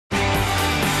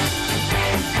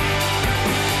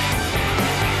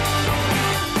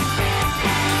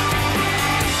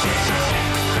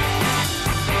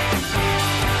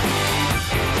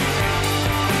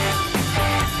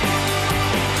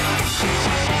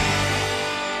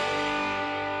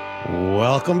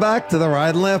Welcome back to the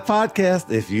Ride and Laugh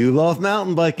podcast. If you love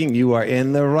mountain biking, you are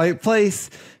in the right place.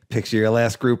 Picture your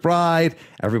last group ride.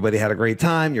 Everybody had a great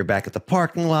time. You're back at the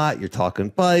parking lot. You're talking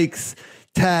bikes,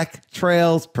 tech,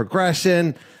 trails,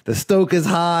 progression. The stoke is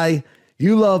high.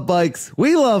 You love bikes.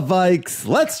 We love bikes.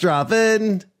 Let's drop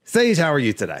in. Sage, how are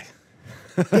you today?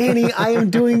 Danny, I am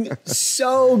doing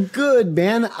so good,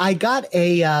 man. I got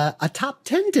a top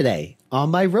 10 today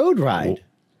on my road ride.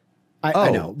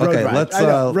 I know. Road okay,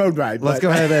 ride. Road ride. Let's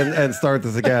go ahead and start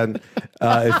this again.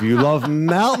 If you love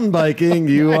mountain biking,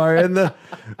 you are in the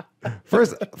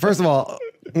first of all,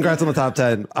 congrats on the top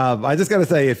 10. I just got to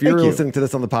say, if you're listening to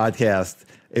this on the podcast,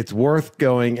 it's worth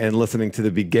going and listening to the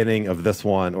beginning of this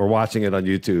one or watching it on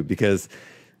YouTube, because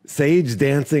Sage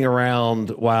dancing around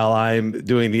while I'm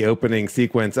doing the opening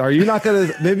sequence. Are you not going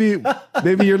to, maybe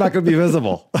you're not going to be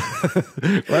visible, right?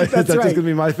 That's right. Just going to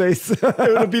be my face.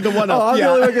 It'll be the one up. I'm the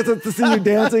only one who gets to see you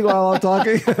dancing while I'm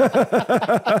talking.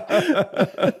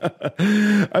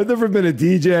 I've never been a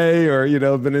DJ or,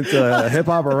 been into hip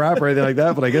hop or rap or anything like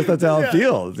that, but I guess that's how it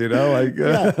feels, like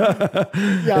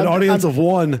an audience of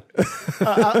one.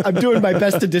 I'm doing my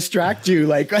best to distract you.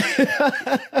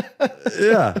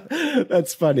 Yeah.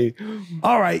 That's funny.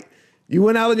 All right. You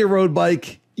went out on your road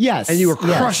bike. Yes. And you were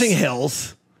crushing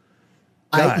hills.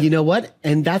 You know what?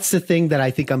 And that's the thing that I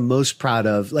think I'm most proud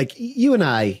of. Like you and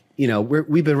I,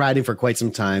 we've been riding for quite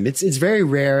some time. It's very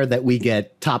rare that we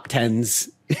get top 10s,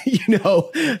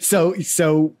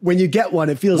 So when you get one,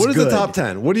 it feels good. What is the top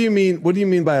 10? What do you mean? What do you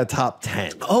mean by a top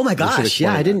 10? Oh my gosh.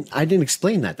 Yeah, I didn't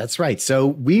explain that. That's right. So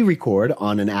we record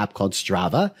on an app called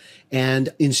Strava, and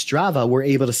in Strava, we're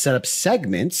able to set up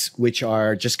segments, which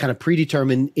are just kind of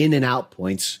predetermined in and out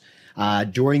points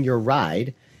during your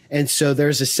ride. And so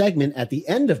there's a segment at the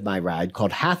end of my ride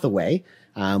called Hathaway,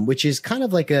 which is kind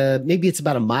of like maybe it's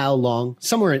about a mile long,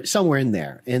 somewhere in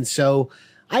there. And so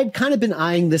I'd kind of been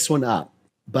eyeing this one up,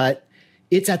 but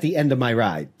it's at the end of my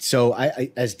ride. So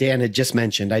I as Dan had just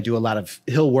mentioned, I do a lot of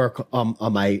hill work on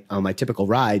my typical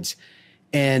rides,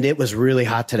 and it was really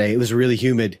hot today. It was really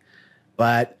humid,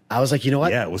 but I was like, you know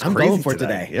what? Yeah, it was I'm crazy going for it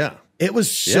today. today. Yeah. It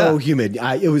was so humid.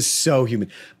 It was so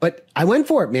humid, but I went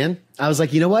for it, man. I was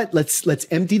like, you know what? Let's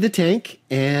empty the tank.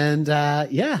 And I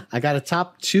got a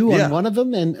top 2 on one of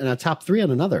them and a top 3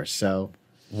 on another. So,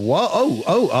 whoa,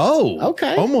 oh,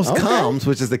 okay, almost comes,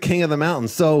 which is the king of the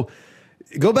mountains. So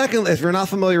go back, and if you're not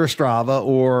familiar with Strava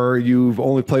or you've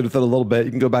only played with it a little bit,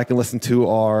 you can go back and listen to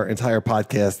our entire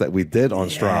podcast that we did on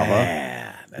Strava.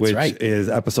 Which is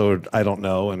episode, I don't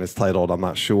know, and it's titled, I'm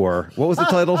not sure. What was the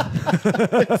title?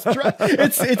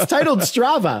 it's titled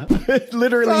Strava. It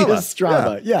literally is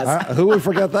Strava. Yeah. Yes. Who would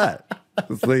forget that?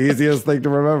 It's the easiest thing to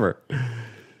remember.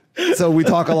 So we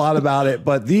talk a lot about it,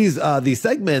 but these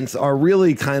segments are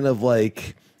really kind of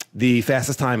like the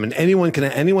fastest time, and anyone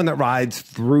that rides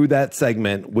through that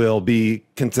segment will be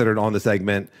considered on the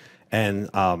segment. And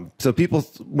so people,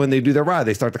 when they do their ride,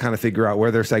 they start to kind of figure out where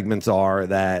their segments are.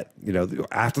 That,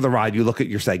 after the ride, you look at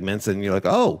your segments and you're like,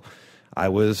 oh, I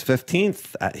was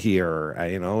 15th at here,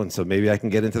 and so maybe I can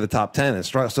get into the top 10. And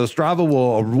so Strava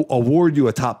will award you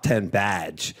a top 10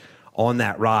 badge on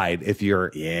that ride if you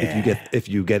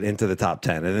get into the top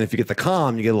 10. And then if you get the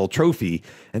comm, you get a little trophy,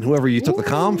 and whoever you took the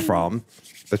comm from,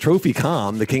 the trophy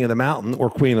comm, the king of the mountain or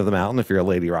queen of the mountain, if you're a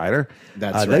lady rider,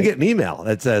 they get an email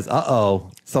that says,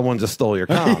 someone just stole your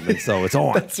comm. And so it's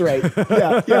on. That's right.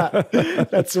 Yeah.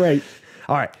 That's right.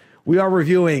 All right. We are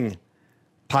reviewing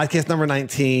podcast number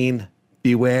 19,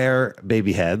 Beware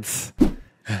Baby Heads,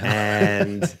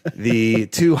 and the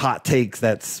 2 hot takes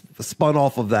that spun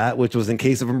off of that, which was in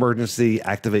case of emergency,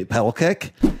 activate pedal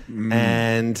kick.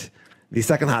 And the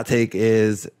second hot take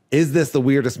is this the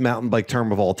weirdest mountain bike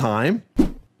term of all time?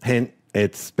 Hint,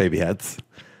 it's baby heads.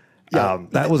 Yeah.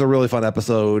 That was a really fun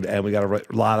episode, and we got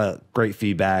a lot of great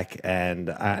feedback.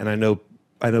 And I know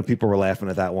people were laughing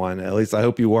at that one. At least I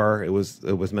hope you were. It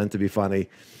was meant to be funny.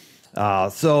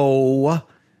 So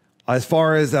as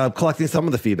far as collecting some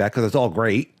of the feedback, because it's all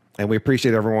great, and we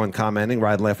appreciate everyone commenting,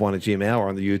 rideandlaugh1@gmail.com or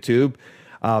on the YouTube.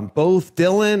 Both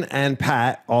Dylan and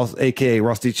Pat, also aka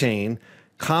Rusty Chain,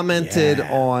 commented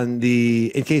on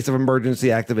the in case of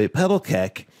emergency activate pedal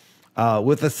kick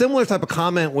with a similar type of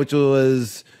comment, which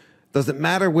was, does it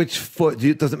matter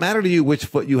to you which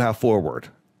foot you have forward?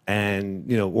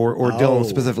 And or Dylan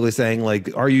specifically saying,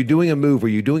 like, are you doing a move? Are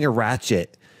you doing a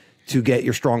ratchet to get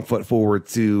your strong foot forward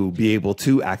to be able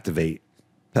to activate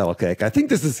pedal kick? I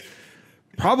think this is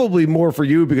probably more for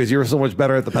you because you're so much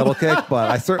better at the pedal kick,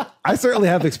 but I certainly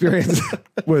have experience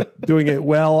with doing it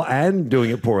well and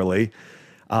doing it poorly.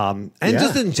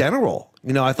 Just in general,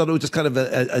 I thought it was just kind of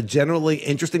a generally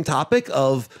interesting topic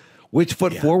of which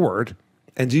foot forward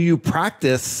And do you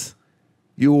practice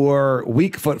your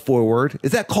weak foot forward?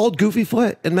 Is that called goofy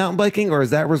foot in mountain biking, or is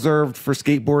that reserved for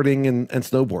skateboarding and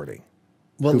snowboarding?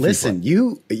 Well, Goofy listen,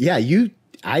 foot.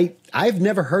 I've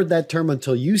never heard that term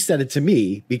until you said it to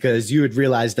me, because you had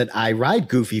realized that I ride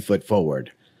goofy foot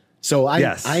forward. So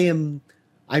I'm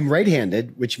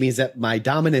right-handed, which means that my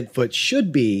dominant foot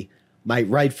should be my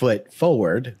right foot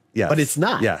forward, but it's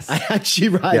not. Yes. I actually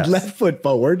ride left foot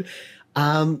forward.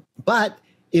 But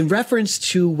in reference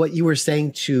to what you were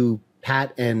saying to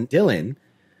Pat and Dylan,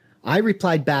 I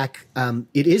replied back,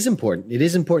 it is important. It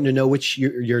is important to know which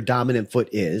your dominant foot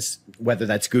is, whether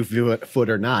that's goofy foot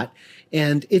or not.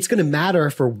 And it's going to matter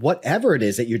for whatever it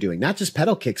is that you're doing, not just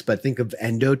pedal kicks, but think of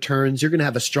endo turns. You're going to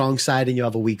have a strong side and you'll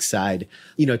have a weak side.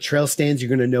 You know, trail stands, you're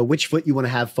going to know which foot you want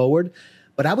to have forward.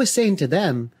 But I was saying to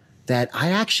them that I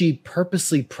actually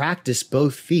purposely practice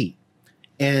both feet.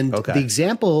 And the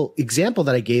example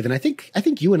that I gave, and I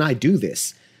think you and I do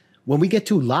this, when we get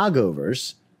to log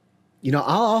overs, you know,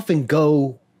 I'll often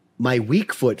go my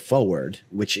weak foot forward,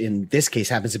 which in this case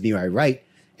happens to be my right,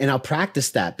 and I'll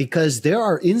practice that, because there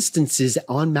are instances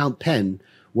on Mount Penn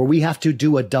where we have to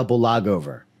do a double log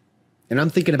over. And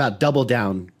I'm thinking about double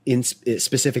down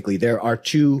specifically. There are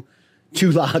two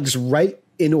logs right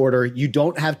in order. You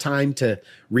don't have time to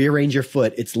rearrange your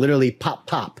foot. It's literally pop,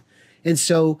 pop. And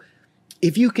so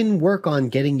if you can work on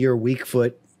getting your weak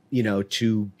foot, you know,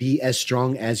 to be as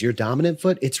strong as your dominant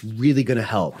foot, it's really going to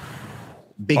help.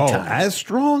 Big time. As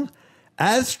strong,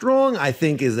 I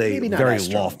think is a very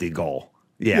lofty goal.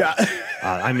 Yeah.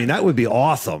 I mean, that would be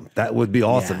awesome. That would be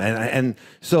awesome. Yeah. And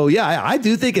so, yeah, I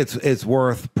do think it's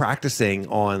worth practicing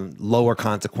on lower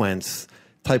consequence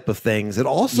type of things. It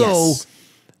also,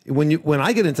 when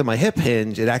I get into my hip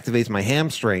hinge, it activates my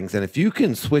hamstrings. And if you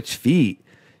can switch feet,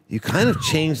 you kind of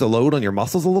change the load on your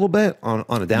muscles a little bit on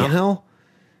a downhill.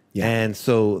 Yeah. And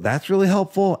so that's really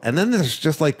helpful. And then there's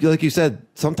just like you said,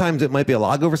 sometimes it might be a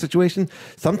log over situation.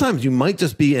 Sometimes you might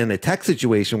just be in a tech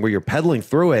situation where you're pedaling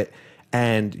through it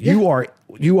and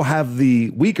you have the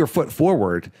weaker foot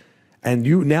forward and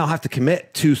you now have to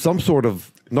commit to some sort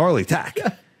of gnarly tech.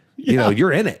 You know,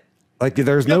 you're in it. Like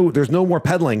there's no more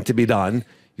pedaling to be done.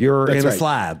 You're in a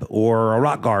slab or a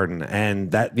rock garden,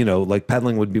 and that, you know, like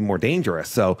pedaling would be more dangerous.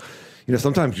 So, you know,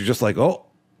 sometimes you're just like, oh,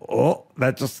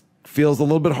 that just feels a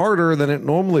little bit harder than it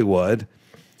normally would.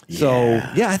 So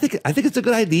I think it's a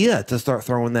good idea to start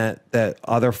throwing that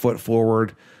other foot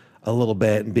forward a little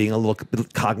bit and being a little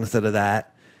cognizant of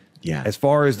that. Yeah. As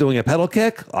far as doing a pedal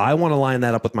kick, I want to line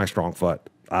that up with my strong foot.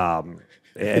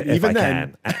 If I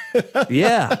can.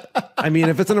 Yeah. I mean,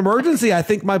 if it's an emergency, I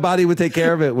think my body would take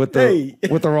care of it with the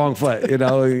wrong foot. You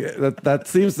know, that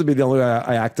seems to be the only way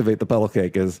I activate the pedal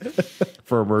kick is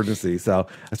for emergency. So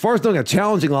as far as doing a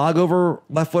challenging log over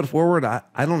left foot forward, I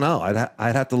don't know.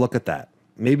 I'd have to look at that.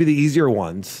 Maybe the easier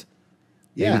ones.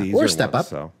 Or step up.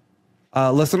 So,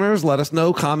 listeners, let us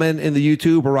know. Comment in the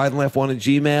YouTube or Ride and Laugh 1 at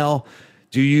Gmail.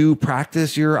 Do you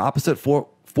practice your opposite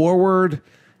forward?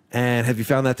 And have you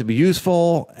found that to be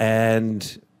useful?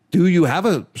 And do you have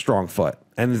a strong foot?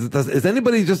 And is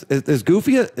anybody is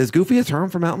goofy a term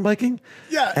for mountain biking?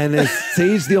 Yeah. And is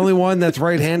Sage the only one that's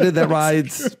right-handed that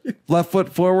rides left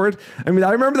foot forward? I mean,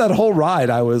 I remember that whole ride.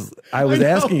 I was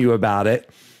asking you about it,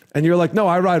 and you're like, "No,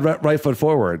 I ride right foot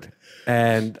forward."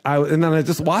 And then I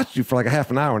just watched you for like a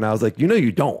half an hour, and I was like, "You know,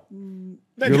 you don't.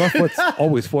 Your left foot's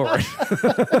always forward."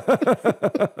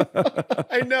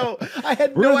 I know. I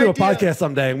had We're gonna do a podcast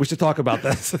someday, and we should talk about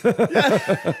this.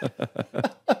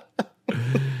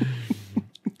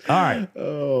 All right.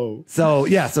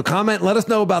 So comment. Let us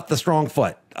know about the strong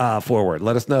foot forward.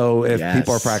 Let us know if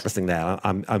people are practicing that.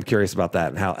 I'm curious about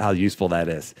that and how useful that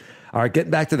is. All right, getting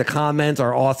back to the comments,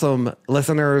 our awesome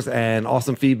listeners and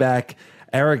awesome feedback.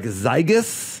 Eric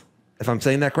Zygus, if I'm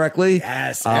saying that correctly,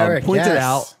 Eric pointed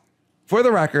out. For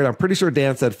the record, I'm pretty sure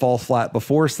Dan said false flat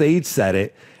before Sage said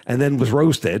it and then was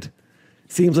roasted.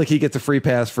 Seems like he gets a free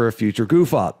pass for a future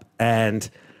goof up. And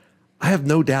I have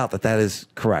no doubt that is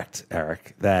correct,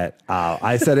 Eric, that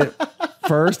I said it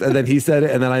first and then he said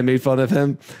it and then I made fun of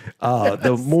him.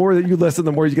 The more that you listen,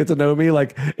 the more you get to know me.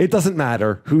 Like, it doesn't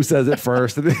matter who says it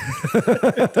first.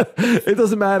 It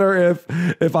doesn't matter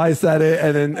if I said it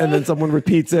and then someone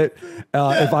repeats it.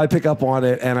 If I pick up on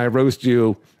it and I roast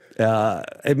you,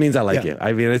 it means I like you.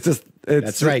 I mean,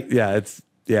 that's right.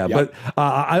 Yeah, but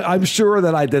I'm sure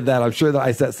that I did that. I'm sure that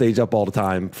I set Sage up all the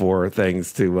time for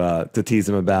things to tease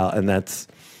him about, and that's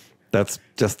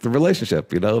just the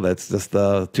relationship, you know. That's just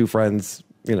the two friends,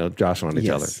 you know, joshing on each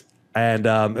other. And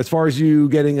as far as you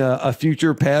getting a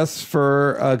future pass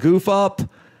for a goof up,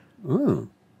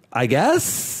 I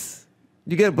guess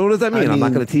you get. But what does that mean? I'm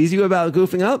not going to tease you about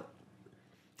goofing up.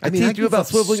 I teach you about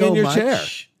swiveling in your chair.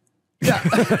 Yeah.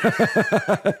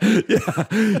 Yeah.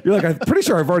 You're like, I'm pretty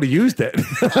sure I've already used it.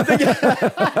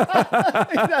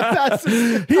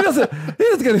 He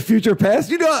doesn't get a future pass.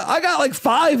 You know, I got like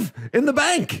 5 in the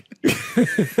bank.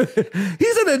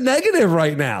 He's in a negative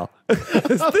right now.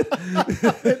 He's got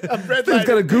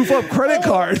a goof up credit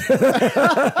card.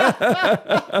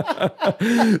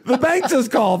 The bank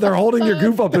just called. They're holding your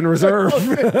goof up in reserve.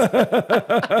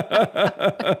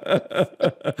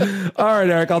 All right,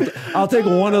 Eric, I'll take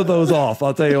one of those off.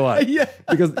 I'll tell you what. Yeah.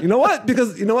 Because you know what?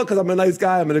 Because I'm a nice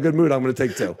guy. I'm in a good mood. I'm going to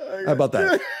take 2. How about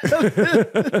that?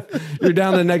 You're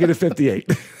down to negative 58.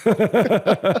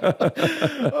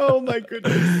 Oh my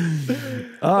goodness.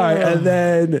 All right, and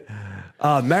then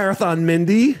Marathon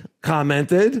Mindy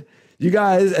commented, you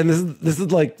guys, and this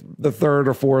is like the 3rd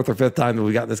or 4th or 5th time that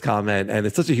we got this comment, and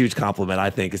it's such a huge compliment, I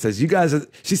think. It says,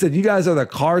 she said, you guys are the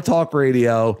car talk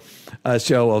radio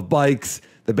show of bikes.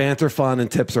 The banter, fun, and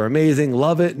tips are amazing.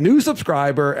 Love it. New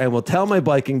subscriber, and will tell my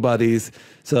biking buddies.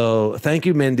 So thank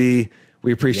you, Mindy.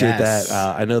 We appreciate that.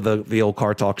 I know the old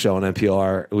car talk show on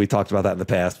NPR, we talked about that in the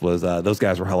past, was those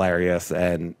guys were hilarious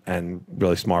and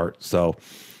really smart. So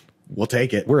we'll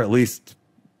take it. We're at least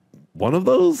one of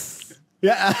those.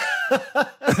 Yeah.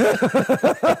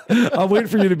 I'm waiting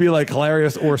for you to be like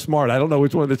hilarious or smart. I don't know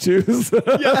which one to choose.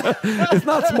 Yeah. It's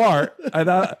not smart. I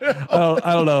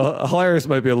don't know. Hilarious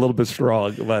might be a little bit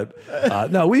strong, but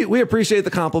no, we appreciate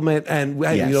the compliment. And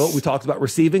you know, we talked about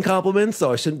receiving compliments,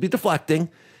 so I shouldn't be deflecting.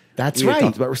 That's we right.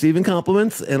 talked about receiving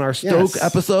compliments in our Stoke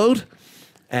episode.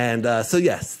 And so,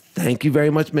 yes, thank you very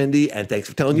much, Mindy. And thanks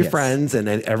for telling your friends and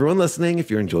everyone listening. If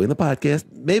you're enjoying the podcast,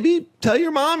 maybe tell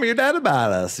your mom or your dad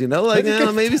about us, you know, like,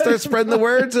 maybe start spreading the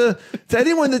word to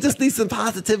anyone that just needs some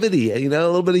positivity, you know, a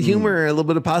little bit of humor, a little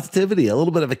bit of positivity, a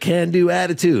little bit of a can-do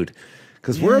attitude.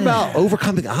 Because we're about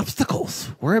overcoming obstacles.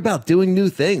 We're about doing new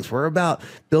things. We're about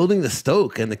building the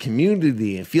Stoke and the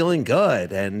community and feeling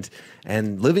good and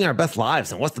living our best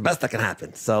lives. And what's the best that can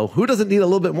happen? So who doesn't need a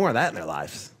little bit more of that in their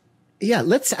lives? Yeah,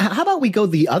 how about we go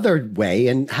the other way,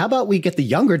 and how about we get the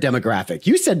younger demographic?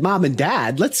 You said mom and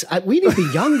dad. We need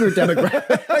the younger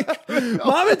demographic.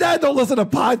 Mom and dad don't listen to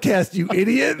podcasts, you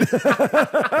idiot. They're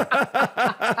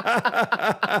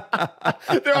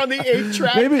on the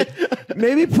 8-track.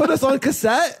 Maybe put us on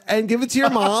cassette and give it to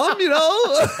your mom, you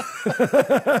know?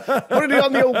 Put it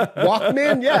on the old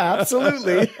Walkman? Yeah,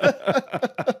 absolutely.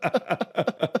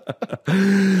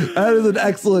 That is an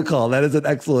excellent call.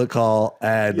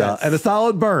 And a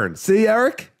solid burn. See,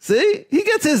 Eric? See? He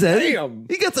gets his in. Damn.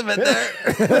 He gets him in there.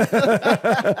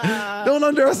 Don't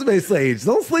underestimate Sage.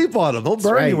 Don't sleep on him. He'll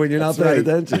burn you when you're not paying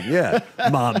attention. Yeah.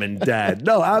 Mom and dad.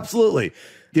 No, absolutely.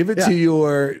 Give it to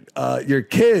your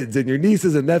kids and your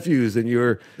nieces and nephews and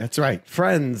your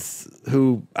friends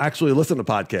who actually listen to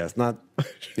podcasts. Not,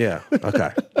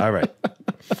 okay. All right.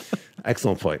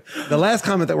 Excellent point. The last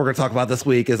comment that we're going to talk about this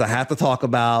week is I have to talk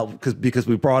about, because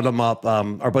we brought him up,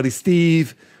 our buddy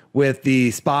Steve with the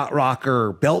Spot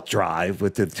Rocker belt drive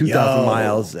with the 2,000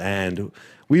 miles. And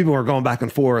we were going back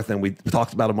and forth, and we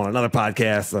talked about him on another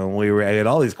podcast, and we had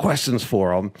all these questions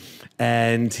for him.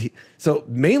 And so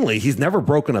mainly he's never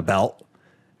broken a belt.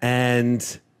 And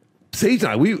Sage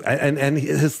and I, and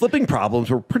his slipping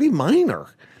problems were pretty minor.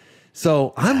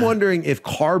 So I'm wondering if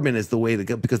carbon is the way to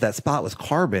go, because that spot was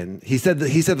carbon. He said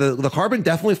the carbon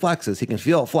definitely flexes. He can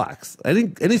feel it flex.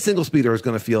 Any single speeder is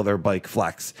going to feel their bike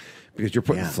flex because you're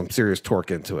putting some serious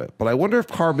torque into it. But I wonder if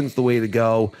carbon's the way to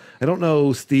go. I don't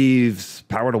know Steve's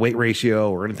power to weight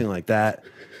ratio or anything like that.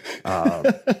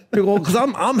 Because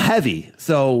I'm heavy,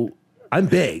 so I'm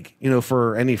big, you know,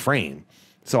 for any frame.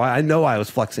 So I know I was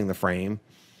flexing the frame.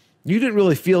 You didn't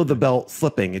really feel the belt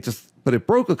slipping. But it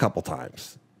broke a couple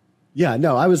times. Yeah,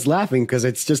 no, I was laughing because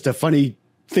it's just a funny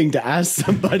thing to ask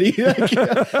somebody.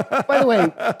 By the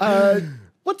way,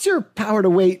 what's your power to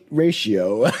weight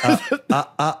ratio?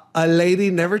 A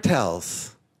lady never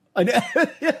tells.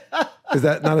 Is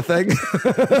that not a thing?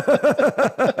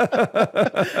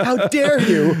 How dare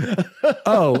you?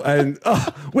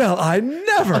 Well, I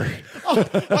never.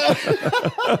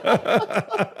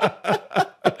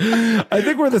 I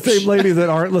think we're the same ladies that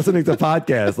aren't listening to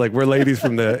podcasts. Like, we're ladies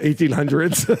from the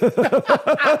 1800s.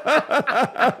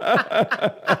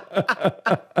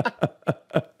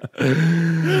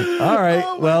 All right.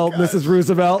 Mrs.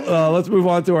 Roosevelt, let's move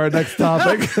on to our next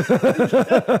topic.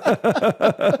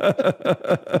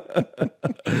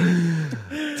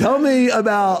 Tell me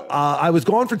about, I was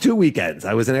gone for 2 weekends.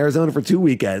 I was in Arizona for 2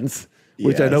 weekends.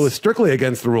 Which I know is strictly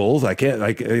against the rules. I can't,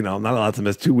 I'm not allowed to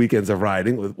miss 2 weekends of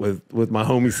riding with my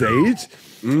homie Sage.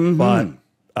 Mm-hmm. But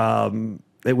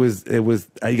it was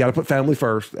you got to put family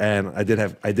first, and I did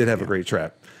have a great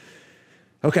trip.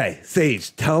 Okay,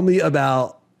 Sage, tell me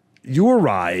about your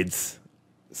rides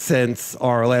since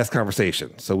our last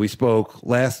conversation. So we spoke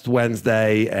last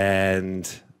Wednesday, and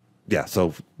yeah,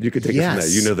 so you could take it from there.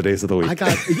 You know the days of the week. I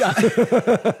got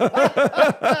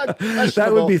that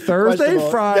would be Thursday,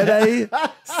 Friday,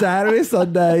 Saturday,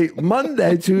 Sunday,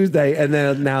 Monday, Tuesday, and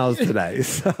then now is today.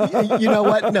 So. You know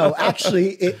what? No,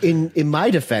 actually, in my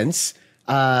defense,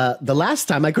 the last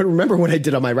time I couldn't remember what I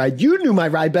did on my ride. You knew my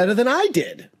ride better than I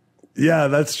did. Yeah,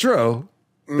 that's true.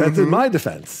 That's in my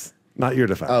defense, not your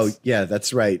defense. Oh, yeah,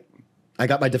 that's right. I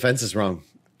got my defenses wrong.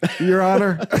 Your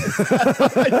Honor.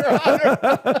 Your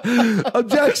Honor.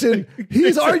 Objection.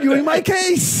 He's arguing my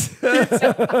case.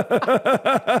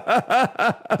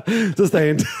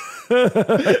 Sustained.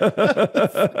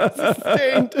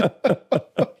 Sustained.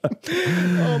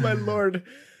 Oh, my Lord.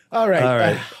 All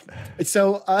right.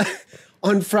 So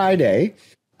on Friday,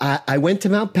 I went to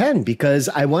Mount Penn because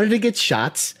I wanted to get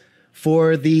shots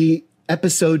for the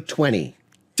episode 20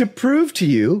 to prove to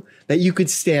you that you could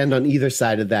stand on either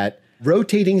side of that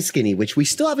rotating skinny, which we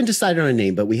still haven't decided on a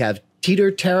name, but we have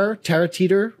Terror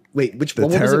Teeter. Wait, which one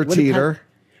was it? Terror Teeter.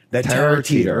 The Terror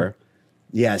Teeter.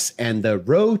 Yes, and the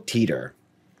Row Teeter.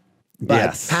 But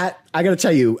yes. Pat, I got to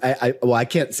tell you, I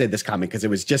can't say this comment because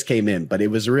it just came in, but it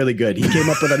was really good. He came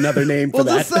up with another name for that.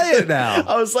 Well, just say it now.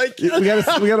 I was like, we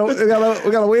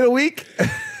gotta wait a week.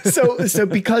 so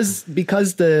because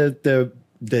the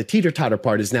teeter totter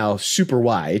part is now super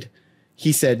wide,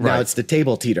 he said now it's the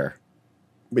table teeter.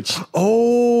 Which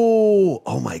oh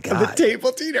my God. The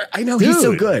table teeter. I know. Dude. He's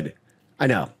so good. I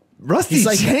know. Rusty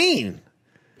Chain.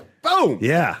 Boom.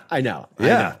 Yeah. I know.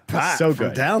 Yeah. Pat, so good.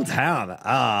 From downtown. Oh,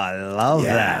 I love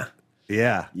that.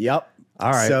 Yeah. Yep.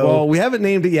 All right. Well, we haven't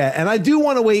named it yet. And I do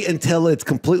want to wait until it's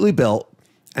completely built.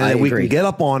 And then we can get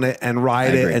up on it and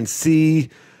ride it and see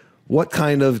what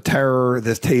kind of terror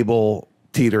this table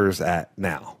teeters at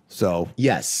now. So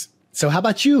yes. So how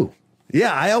about you?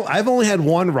 Yeah, I've only had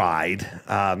one ride.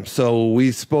 So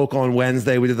we spoke on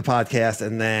Wednesday. We did the podcast,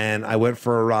 and then I went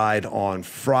for a ride on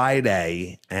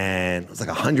Friday, and it was like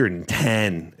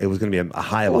 110. It was going to be a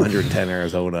high of 110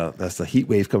 Arizona. That's the heat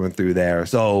wave coming through there.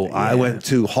 So I went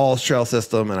to Hawes Trail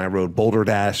System, and I rode Boulder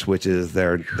Dash, which is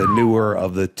the newer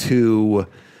of the two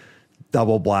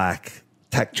double black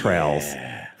tech trails,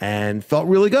 and felt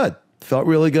really good.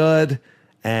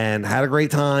 And had a great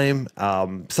time.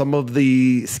 Some of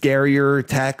the scarier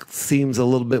tech seems a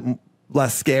little bit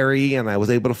less scary, and I was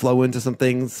able to flow into some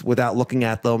things without looking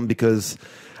at them because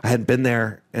I hadn't been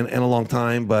there in a long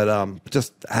time, but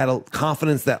just had a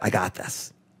confidence that I got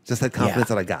this. Just had confidence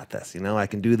that I got this. You know, I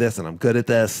can do this, and I'm good at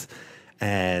this.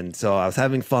 And so I was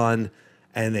having fun,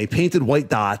 and they painted white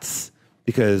dots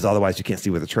because otherwise you can't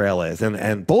see where the trail is.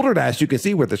 And Boulder Dash, you can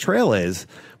see where the trail is,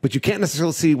 but you can't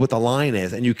necessarily see what the line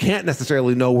is, and you can't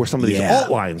necessarily know where some of these alt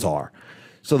lines are.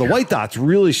 So the white dots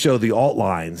really show the alt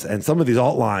lines, and some of these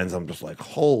alt lines, I'm just like,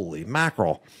 holy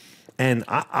mackerel. And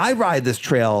I ride this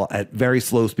trail at very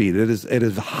slow speed. It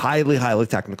is highly, highly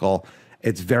technical.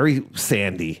 It's very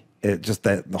sandy. It just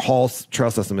that the Hawes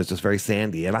trail system is just very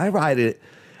sandy, and I ride it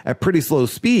at pretty slow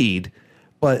speed,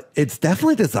 but it's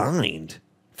definitely designed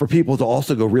for people to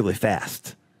also go really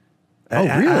fast. Oh,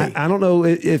 really? I don't know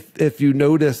if you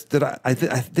noticed that I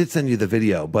did send you the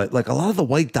video, but like a lot of the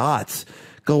white dots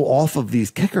go off of these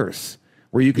kickers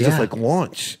where you can just like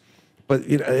launch. But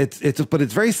you know, it's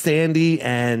very sandy,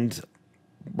 and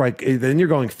like then you're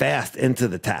going fast into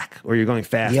the tack, or you're going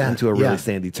fast into a really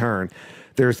sandy turn.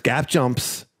 There's gap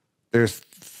jumps. There's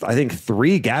I think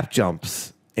 3 gap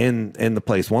jumps in the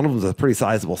place. One of them is a pretty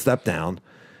sizable step down.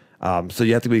 So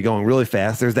you have to be going really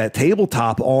fast. There's that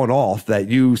tabletop on off that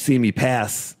you see me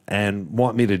pass and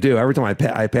want me to do. Every time I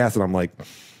pass it, I'm like,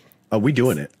 "Are we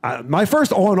doing it?" My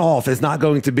first on off is not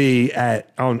going to be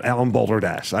on Boulder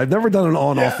Dash. I've never done an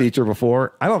on off feature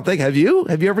before. I don't think. Have you?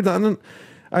 Have you ever done it?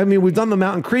 I mean, we've done the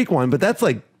Mountain Creek one, but that's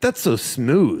so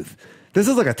smooth. This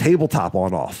is like a tabletop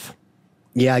on off.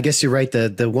 Yeah, I guess you're right.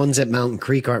 The ones at Mountain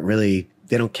Creek aren't really.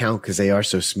 They don't count because they are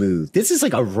so smooth. This is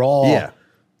like a raw. Yeah.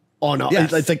 On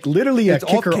it's like literally a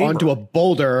kicker onto a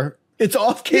boulder. It's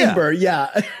off camber. Yeah.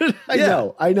 I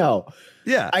know.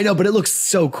 Yeah. I know, but it looks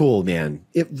so cool, man.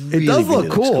 It does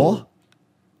look cool.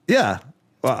 Yeah.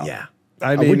 Wow. Yeah.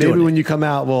 I mean, maybe when you come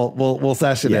out, we'll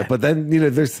session it. But then, you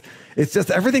know, it's just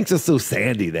everything's just so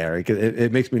sandy there.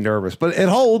 It makes me nervous, but it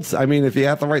holds. I mean, if you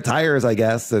have the right tires, I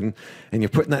guess, and you're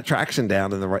putting that traction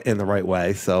down in the right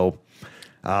way. So,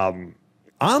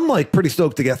 I'm like pretty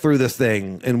stoked to get through this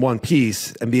thing in one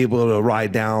piece and be able to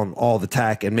ride down all the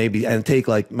tech and take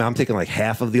I'm taking like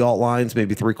half of the alt lines,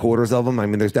 maybe 3/4 of them. I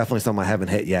mean, there's definitely some I haven't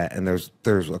hit yet, and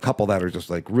there's a couple that are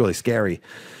just like really scary.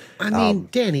 I mean,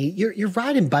 Danny, you're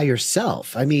riding by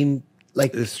yourself. I mean,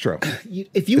 like, it's true.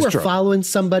 If you were following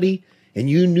somebody and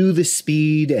you knew the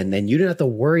speed, and then you didn't have to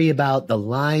worry about the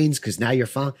lines because now you're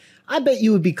following, I bet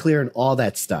you would be clearing all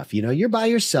that stuff. You know, you're by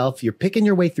yourself, you're picking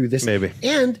your way through this, maybe,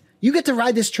 and you get to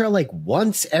ride this trail like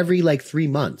once every like 3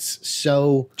 months.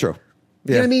 So true. Yeah.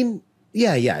 You know what I mean?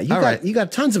 Yeah. You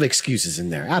got tons of excuses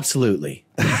in there. Absolutely.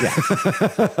 Yeah.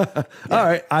 All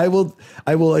right. I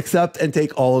will accept and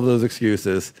take all of those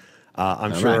excuses.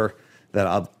 I'm sure that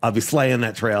I'll be slaying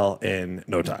that trail in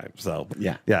no time. So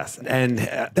yeah. Yes. And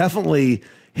definitely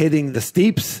hitting the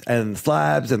steeps and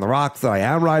slabs and the rocks that I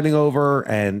am riding over,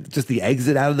 and just the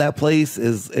exit out of that place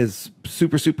is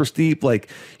super, super steep. Like,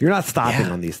 you're not stopping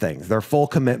on these things. They're full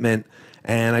commitment.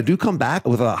 And I do come back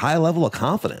with a high level of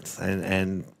confidence.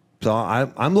 And so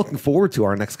I'm looking forward to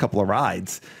our next couple of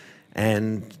rides.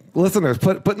 And listeners,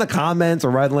 put in the comments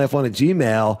or RNL at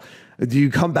Gmail, do you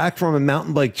come back from a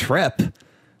mountain bike trip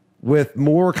with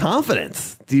more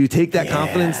confidence? Do you take that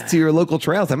confidence to your local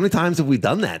trails? How many times have we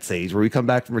done that, Sage, where we come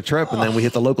back from a trip and then we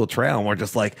hit the local trail and we're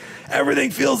just like,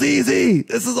 everything feels easy.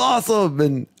 This is awesome.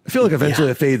 And I feel like eventually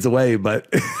it fades away, but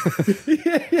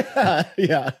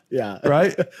yeah.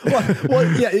 Right?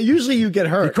 Well, yeah, usually you get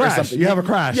hurt. You crash. Or something. You have a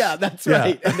crash. Yeah, that's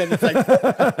right. And then it's like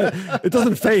it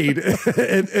doesn't fade.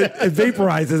 It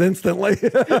vaporizes instantly. Who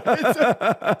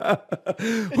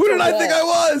did I think I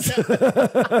was?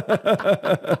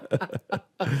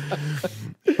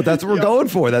 But that's what we're going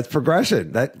for. That's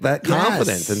progression. That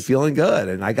confidence and feeling good.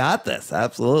 And I got this.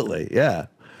 Absolutely. Yeah.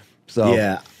 So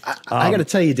yeah, I got to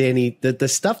tell you, Danny, the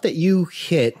stuff that you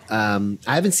hit, I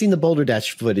haven't seen the Boulder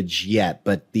Dash footage yet,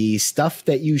 but the stuff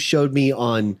that you showed me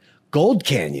on Gold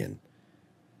Canyon.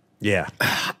 Yeah.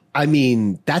 I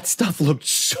mean, that stuff looked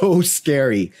so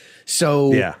scary.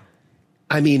 So, yeah.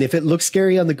 I mean, if it looks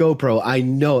scary on the GoPro, I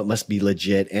know it must be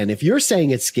legit. And if you're saying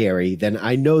it's scary, then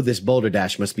I know this Boulder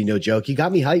Dash must be no joke. You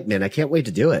got me hyped, man. I can't wait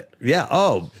to do it. Yeah.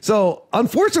 Oh, so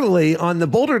unfortunately on the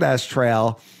Boulder Dash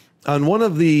trail, on one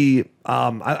of the,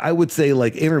 I would say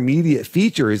like intermediate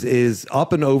features is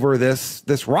up and over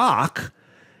this rock,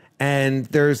 and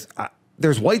there's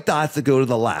white dots that go to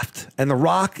the left, and the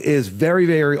rock is very,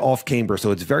 very off camber. So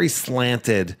it's very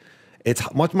slanted. It's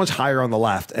much, much higher on the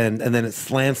left. And then it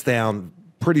slants down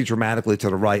pretty dramatically to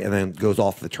the right and then goes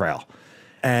off the trail.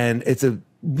 And it's a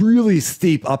really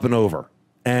steep up and over.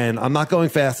 And I'm not going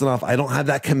fast enough. I don't have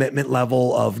that commitment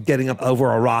level of getting up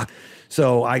over a rock.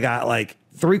 So I got like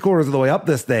 3/4 of the way up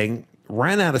this thing,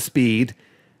 ran out of speed,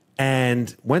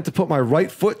 and went to put my right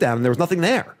foot down, and there was nothing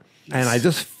there. And I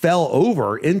just fell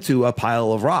over into a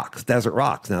pile of rocks, desert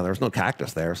rocks. Now, there was no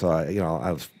cactus there, so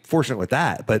I was fortunate with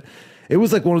that. But it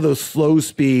was like one of those slow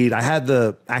speed. I had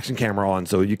the action camera on,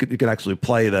 so you could actually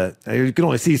play you can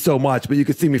only see so much, but you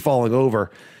could see me falling over.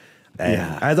 And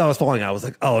as I was falling, I was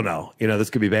like, oh no, this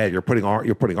could be bad. You're putting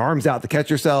arms out to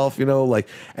catch yourself,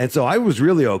 and so I was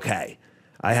really okay.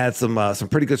 I had some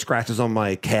pretty good scratches on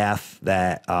my calf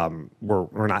that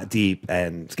were not deep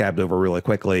and scabbed over really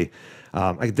quickly.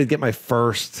 I did get my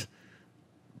first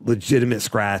legitimate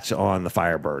scratch on the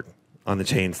Firebird, on the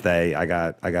chainstay.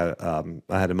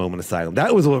 I had a moment of silence.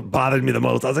 That was what bothered me the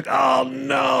most. I was like, oh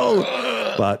no.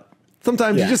 But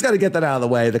sometimes you just got to get that out of the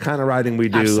way. The kind of riding we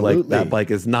do, like that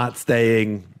bike is not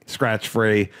staying scratch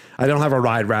free. I don't have a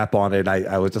ride wrap on it.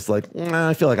 I was just like,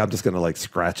 I feel like I'm just going to like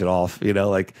scratch it off,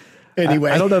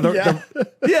 Anyway, I don't know.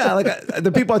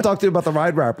 The people I talked to about the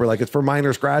ride wrap were like, it's for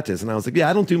minor scratches. And I was like,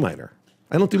 I don't do minor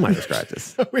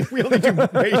scratches. we only do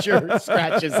major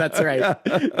scratches. That's right.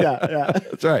 Yeah.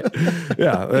 That's right.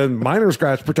 Yeah. And minor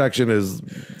scratch protection is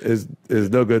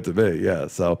no good to me. Yeah.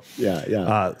 So,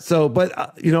 yeah. But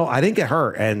I didn't get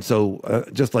hurt. And so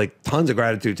just like tons of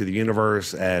gratitude to the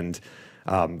universe, and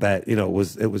that,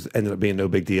 it ended up being no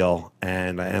big deal.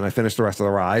 And I finished the rest of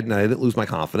the ride, and I didn't lose my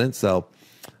confidence. So,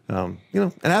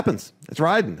 it happens. It's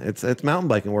riding. It's mountain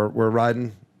biking. We're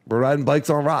riding bikes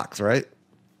on rocks, right?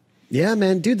 Yeah,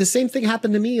 man, dude. The same thing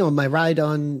happened to me on my ride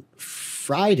on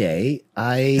Friday.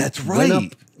 That's right. Tell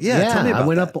me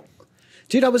about that.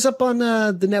 Dude. I was up on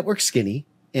the network Skinny,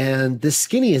 and the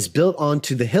Skinny is built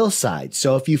onto the hillside.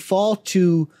 So if you fall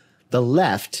to the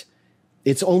left,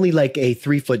 it's only like a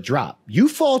 3-foot drop. You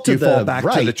fall to the fall back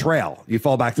right, to the trail. You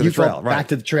fall back to the trail. Right. Back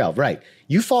to the trail. Right.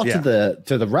 You fall to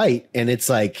the right, and it's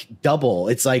like double.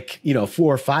 It's like 4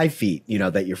 or 5 feet.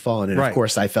 That you're falling. And of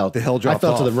course, I felt the hill dropped I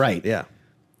fell off. to the right. Yeah.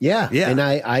 Yeah. Yeah. And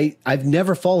I've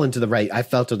never fallen to the right. I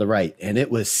fell to the right and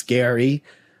it was scary,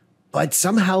 but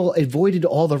somehow avoided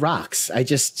all the rocks.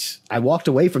 I walked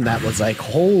away from that, was like,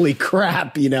 holy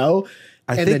crap, you know?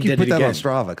 I think you put that on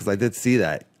Strava because I did see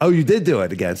that. Oh, you did do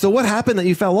it again. So what happened that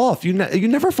you fell off? You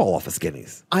never fall off of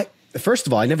skinnies. First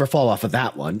of all, I never fall off of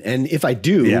that one. And if I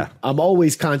do, I'm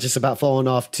always conscious about falling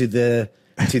off to the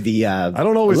I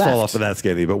don't always left. fall off of that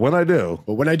skinny, but when I do.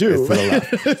 But when I do, it's to the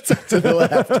left. it's to the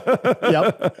left.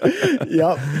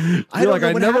 Yep.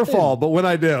 I never fall, but when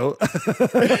I do.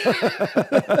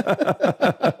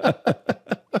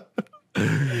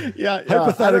 Yeah.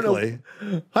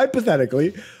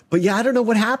 Hypothetically. But yeah, I don't know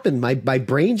what happened. My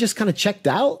brain just kind of checked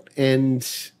out. And,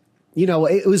 you know,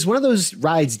 it was one of those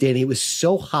rides, Danny. It was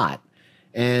so hot.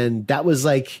 And that was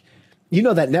like, you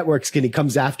know, that network skinny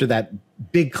comes after that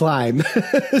big climb.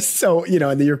 So, you know,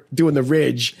 and then you're doing the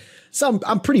ridge. So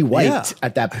I'm pretty wiped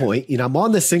at that point. You know, I'm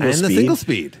on the single speed. And the single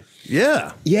speed.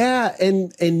 Yeah. Yeah.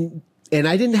 And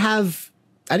I didn't have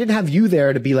you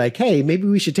there to be like, hey, maybe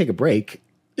we should take a break.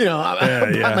 You know,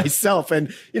 by myself.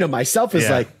 And, you know, myself is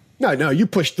like, no, you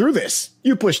push through this.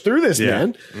 You push through this,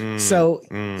 man. So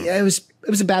yeah, it was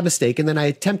a bad mistake. And then I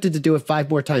attempted to do it 5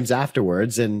 more times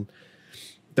afterwards. And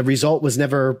the result was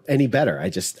never any better. I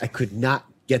could not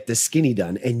get the skinny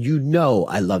done. And you know,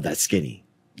 I love that skinny.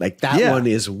 Like that one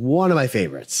is one of my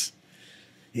favorites.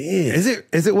 Yeah.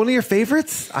 Is it one of your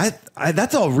favorites? I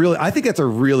think that's a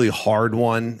really hard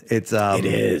one. It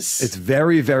is. It's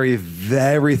very, very,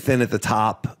 very thin at the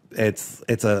top. It's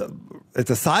a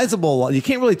sizable. You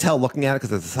can't really tell looking at it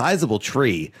because it's a sizable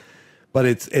tree, but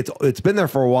it's been there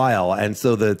for a while, and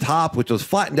so the top, which was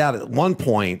flattened out at one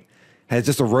point, has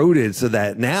just eroded so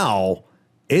that now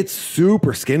it's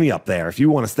super skinny up there. If you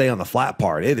want to stay on the flat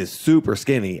part, it is super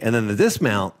skinny, and then the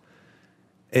dismount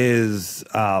is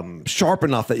sharp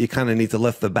enough that you kind of need to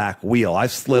lift the back wheel.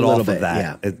 I've slid off of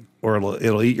that, or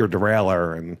it'll eat your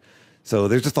derailleur, and so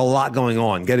there's just a lot going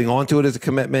on. Getting onto it is a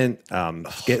commitment.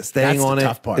 Staying on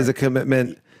it is a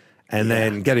commitment, and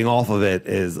then getting off of it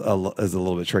is a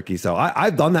little bit tricky. So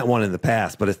I've done that one in the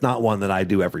past, but it's not one that I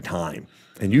do every time.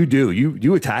 And you do.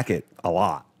 You attack it a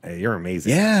lot. You're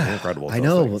amazing. Yeah, you're incredible. I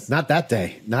know. Things. Not that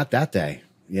day.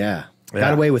 Yeah,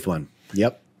 got away with one.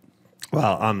 Yep.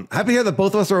 Well, I'm happy to hear that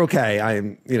both of us are okay.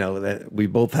 That we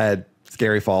both had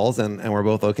scary falls and we're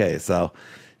both okay. So,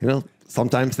 you know,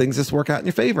 sometimes things just work out in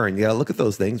your favor and you got to look at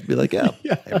those things and be like, yeah,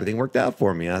 everything worked out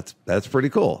for me. That's pretty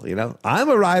cool. You know, I'm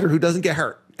a rider who doesn't get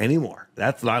hurt anymore.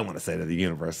 That's what I want to say to the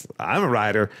universe. I'm a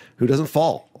rider who doesn't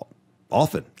fall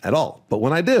often at all. But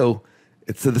when I do,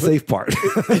 it's to the safe part.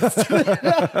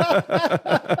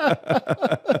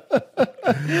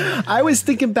 I was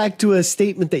thinking back to a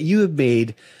statement that you have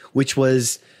made, which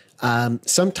was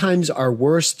sometimes our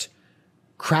worst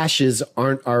crashes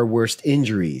aren't our worst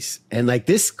injuries. And like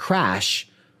this crash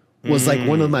was like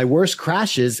one of my worst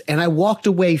crashes. And I walked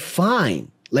away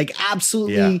fine, like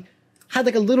absolutely had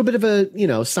like a little bit of a,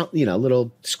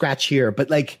 little scratch here, but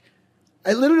like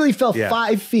I literally fell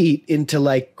 5 feet into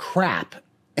like crap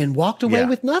and walked away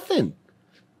with nothing.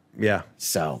 Yeah.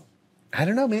 So I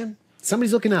don't know, man.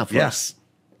 Somebody's looking out for us.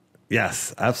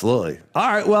 Yes, absolutely. All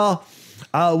right. Well,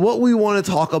 what we want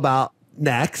to talk about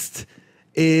next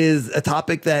is a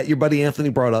topic that your buddy Anthony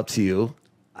brought up to you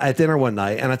at dinner one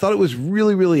night, and I thought it was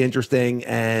really, really interesting.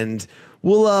 And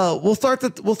we'll start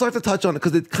to touch on it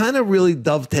because it kind of really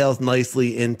dovetails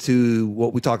nicely into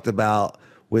what we talked about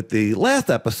with the last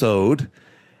episode.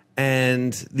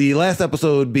 And the last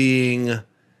episode being,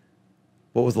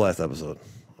 what was the last episode?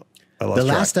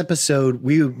 Last episode,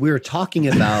 we were talking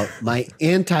about my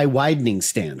anti-widening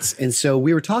stance. And so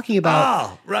we were talking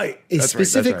about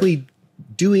specifically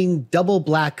doing double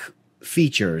black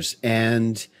features.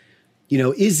 And, you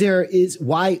know,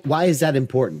 why is that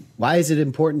important? Why is it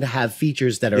important to have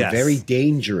features that are very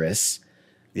dangerous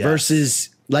versus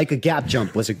like a gap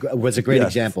jump was a great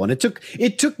example. And it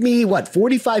took me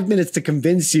 45 minutes to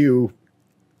convince you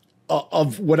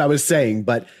of what I was saying,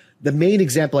 but the main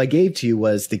example I gave to you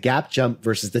was the gap jump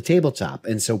versus the tabletop.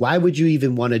 And so why would you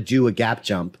even want to do a gap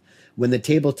jump when the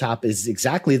tabletop is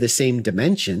exactly the same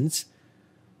dimensions,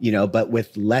 but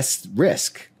with less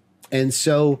risk? And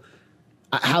so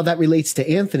how that relates to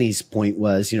Anthony's point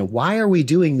was, why are we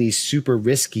doing these super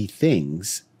risky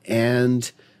things?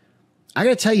 And I got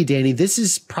to tell you, Danny, this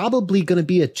is probably going to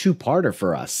be a 2-parter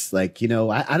for us. Like,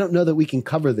 I don't know that we can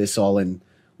cover this all in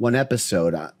one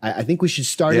episode. I think we should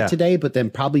start it today, but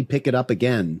then probably pick it up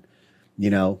again,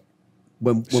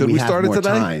 when we have more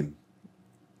time.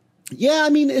 Yeah, I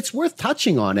mean, it's worth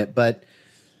touching on it, but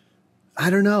I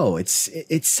don't know. It's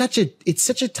such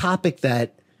a topic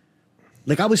that,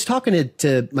 Like I was talking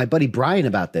to my buddy Brian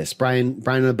about this. Brian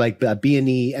of like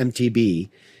B&E MTB,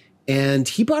 and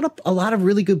he brought up a lot of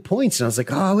really good points. And I was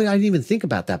like, oh, I didn't even think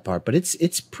about that part. But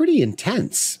it's pretty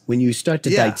intense when you start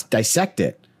to dissect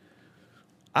it.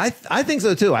 I think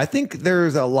so too. I think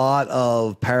there's a lot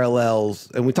of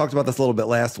parallels, and we talked about this a little bit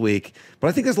last week, but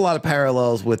I think there's a lot of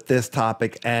parallels with this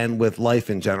topic and with life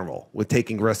in general, with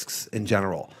taking risks in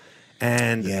general.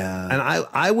 And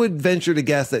I would venture to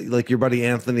guess that like your buddy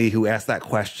Anthony, who asked that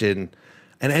question,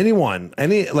 and anyone,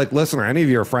 any like listener, any of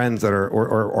your friends that are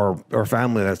or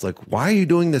family that's like, why are you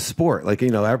doing this sport? Like, you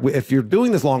know, if you're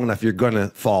doing this long enough, you're gonna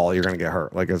fall, you're gonna get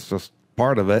hurt. Like it's just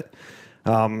part of it.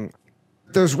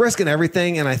 There's risk in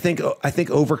everything, and I think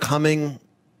overcoming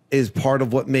is part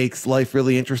of what makes life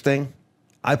really interesting.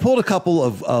 I pulled a couple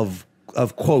of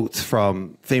quotes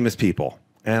from famous people,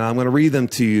 and I'm going to read them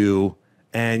to you,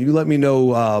 and you let me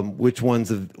know which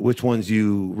ones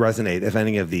you resonate, if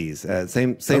any of these.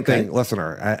 Same thing,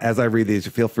 listener. As I read these,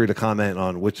 feel free to comment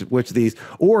on which of these,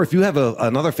 or if you have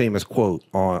another famous quote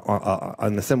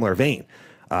on a similar vein.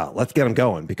 Let's get them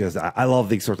going, because I love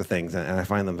these sorts of things and I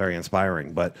find them very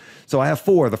inspiring. But so I have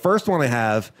 4. The first one I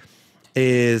have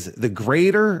is, the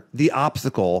greater the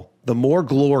obstacle, the more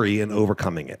glory in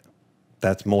overcoming it.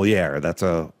 That's Moliere. That's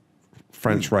a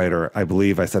French writer. I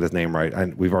believe I said his name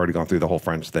right. We've already gone through the whole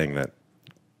French thing that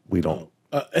we don't.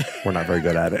 We're not very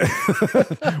good at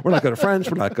it. We're not good at French.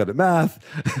 We're not good at math.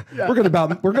 Yeah. We're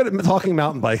good at talking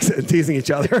mountain bikes and teasing each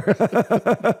other.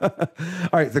 All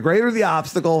right. The greater the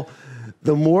obstacle,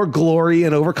 the more glory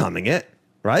in overcoming it,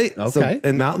 right? Okay. So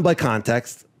in mountain bike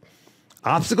context,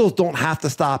 obstacles don't have to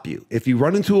stop you. If you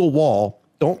run into a wall,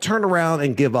 don't turn around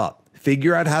and give up.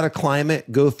 Figure out how to climb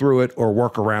it, go through it, or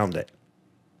work around it.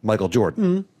 Michael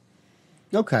Jordan.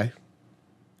 Okay.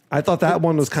 I thought that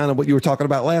one was kind of what you were talking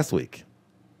about last week.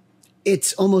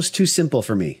 It's almost too simple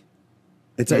for me.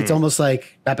 It's almost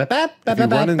like it's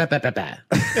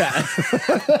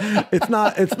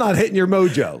not hitting your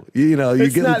mojo. You know, you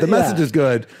get the message is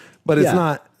good, but it's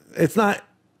not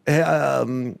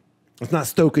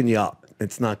stoking you up.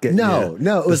 It's not getting no.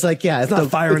 It was like it's not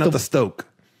firing up the stoke.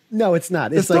 No, it's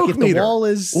not. It's like if the wall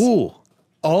is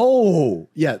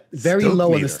very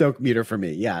low on the stoke meter for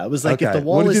me. Yeah, it was like if the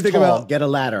wall is tall, get a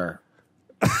ladder.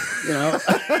 You know,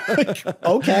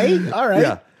 okay, all right.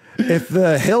 Yeah. If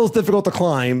the hill's difficult to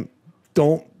climb,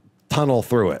 don't tunnel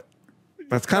through it.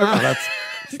 That's kind of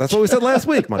that's what we said last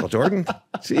week, Michael Jordan.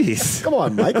 Jeez. Come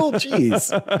on, Michael.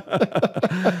 Jeez.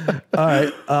 All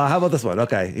right. How about this one?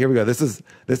 Okay, here we go. This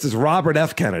is Robert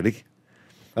F. Kennedy.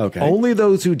 Okay. Only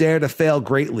those who dare to fail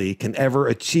greatly can ever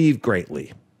achieve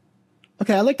greatly.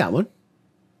 Okay, I like that one.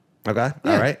 Okay.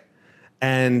 Yeah. All right.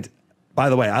 And by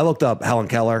the way, I looked up Helen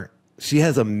Keller. She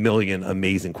has a million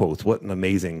amazing quotes. What an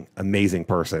amazing, amazing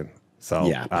person. So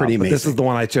yeah, pretty amazing. But this is the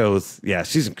one I chose. Yeah,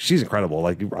 she's incredible.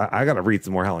 Like I got to read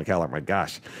some more Helen Keller. My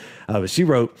gosh. But she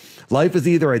wrote, life is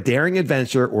either a daring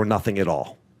adventure or nothing at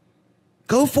all.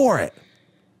 Go for it.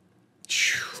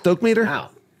 Stoke meter. Wow.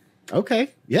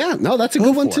 Okay. Yeah, no, that's a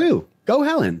good one too. Go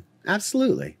Helen.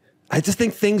 Absolutely. I just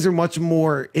think things are much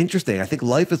more interesting. I think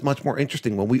life is much more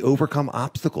interesting when we overcome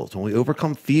obstacles, when we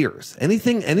overcome fears.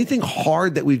 Anything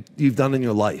hard that you've done in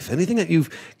your life, anything that you've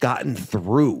gotten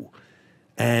through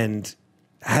and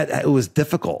it was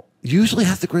difficult, usually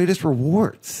has the greatest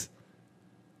rewards.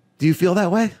 Do you feel that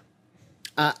way?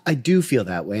 I do feel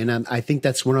that way, and I think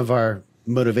that's one of our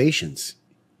motivations.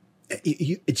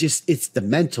 It's the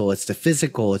mental, it's the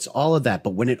physical, it's all of that. But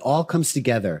when it all comes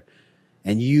together,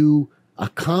 and you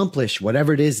accomplish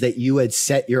whatever it is that you had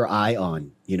set your eye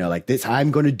on, you know, like this, I'm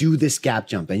going to do this gap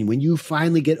jump. And when you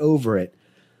finally get over it,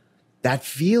 that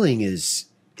feeling is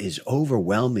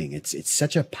overwhelming. It's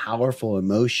such a powerful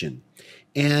emotion.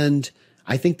 And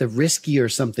I think the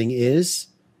riskier something is,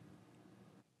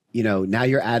 you know, now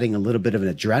you're adding a little bit of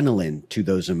an adrenaline to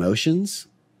those emotions.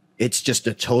 It's just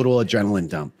a total adrenaline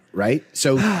dump, right?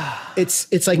 So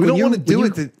it's like, we don't want to do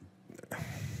it.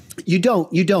 You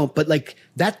don't, but like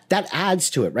that adds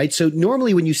to it, right? So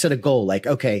normally when you set a goal, like,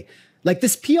 okay, like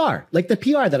this PR, like the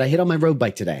PR that I hit on my road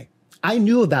bike today, I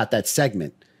knew about that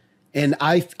segment, and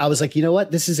I was like, you know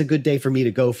what? This is a good day for me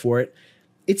to go for it.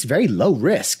 It's very low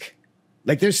risk.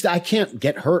 Like I can't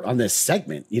get hurt on this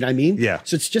segment. You know what I mean? Yeah.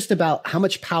 So it's just about how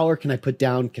much power can I put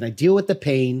down? Can I deal with the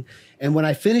pain? And when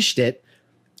I finished it,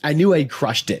 I knew I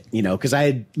crushed it, you know, because I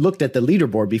had looked at the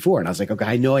leaderboard before and I was like, okay,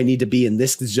 I know I need to be in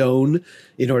this zone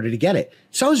in order to get it.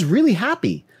 So I was really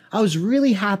happy. I was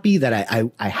really happy that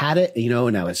I had it, you know,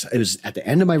 and it was at the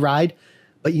end of my ride.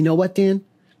 But you know what, Dan?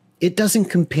 It doesn't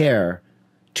compare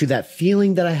to that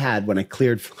feeling that I had when I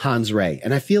cleared Hans Ray.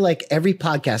 And I feel like every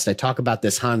podcast I talk about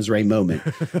this Hans Ray moment.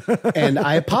 And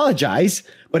I apologize,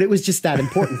 but it was just that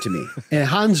important to me. And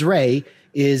Hans Ray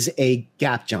is a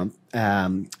gap jump.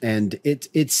 And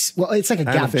it's like a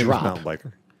gap drop. Mountain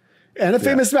biker. And a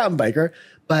famous mountain biker.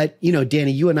 But, you know,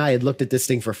 Danny, you and I had looked at this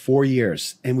thing for 4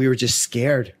 years and we were just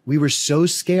scared. We were so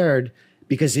scared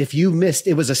because if you missed,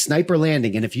 it was a sniper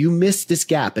landing. And if you missed this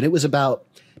gap, and it was about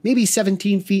maybe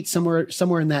 17 feet,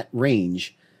 somewhere in that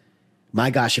range, my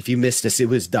gosh, if you missed this, it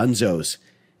was dunzos.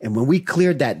 And when we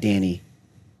cleared that, Danny,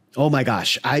 oh my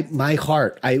gosh, I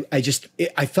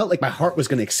felt like my heart was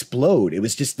going to explode. It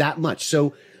was just that much.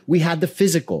 So we had the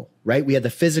physical, right? We had the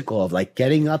physical of like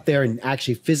getting up there and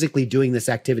actually physically doing this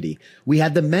activity. We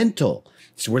had the mental.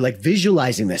 So we're like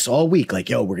visualizing this all week. Like,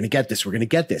 yo, we're going to get this. We're going to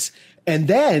get this. And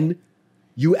then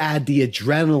you add the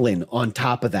adrenaline on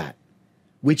top of that,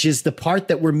 which is the part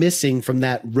that we're missing from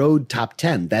that road top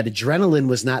 10. That adrenaline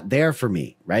was not there for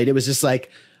me, right? It was just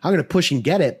like, I'm going to push and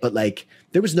get it. But like,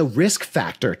 there was no risk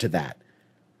factor to that.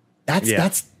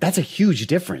 That's a huge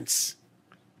difference.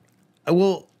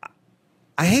 Well,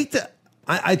 I hate to,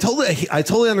 I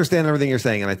totally understand everything you're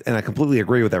saying. And I completely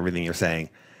agree with everything you're saying.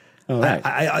 All right.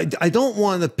 I don't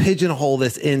want to pigeonhole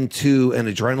this into an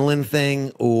adrenaline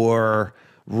thing or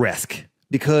risk,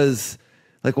 because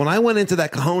like when I went into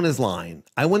that cojones line,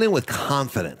 I went in with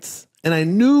confidence and I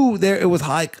knew it was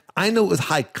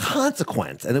high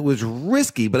consequence and it was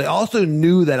risky, but I also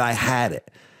knew that I had it.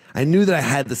 I knew that I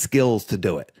had the skills to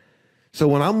do it. So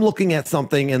when I'm looking at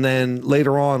something, and then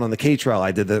later on the K Trail,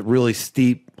 I did the really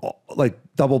steep, like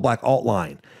double black alt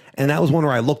line. And that was one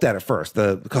where I looked at it first.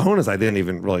 The cojones, I didn't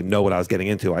even really know what I was getting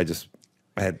into. I knew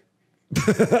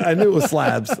it was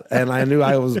slabs and I knew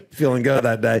I was feeling good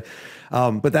that day.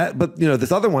 But you know,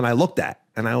 this other one I looked at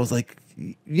and I was like,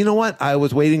 you know what? I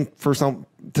was waiting for to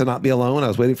not be alone. I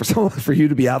was waiting for you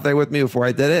to be out there with me before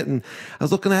I did it. And I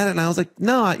was looking at it and I was like,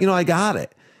 no, you know, I got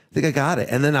it. I think I got it.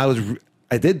 And then I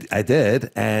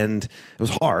did. And it was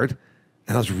hard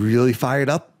and I was really fired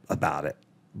up about it,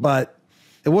 but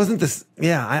it wasn't this.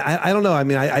 Yeah. I don't know. I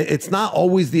mean, it's not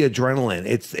always the adrenaline.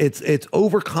 It's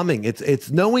overcoming.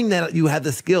 It's knowing that you have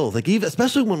the skills, like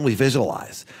especially when we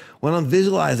visualize, when I'm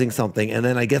visualizing something and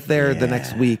then I get there the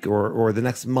next week or the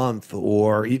next month,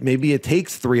 or maybe it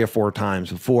takes 3 or 4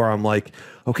 times before I'm like,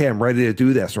 okay, I'm ready to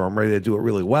do this, or I'm ready to do it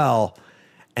really well.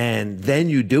 And then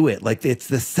you do it. Like it's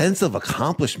this sense of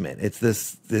accomplishment. It's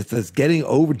this getting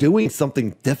over doing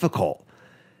something difficult.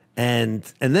 And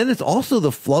then it's also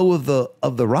the flow of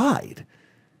the ride,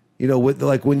 you know, with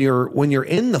like when you're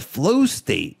in the flow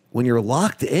state, when you're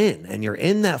locked in and you're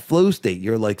in that flow state,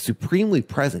 you're like supremely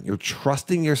present. You're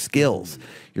trusting your skills.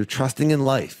 You're trusting in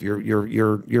life.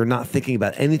 You're not thinking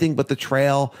about anything but the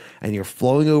trail, and you're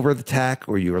flowing over the tech,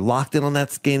 or you're locked in on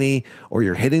that skinny, or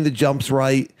you're hitting the jumps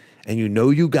right, and you know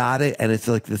you got it. And it's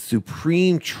like the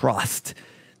supreme trust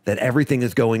that everything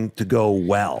is going to go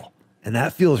well. And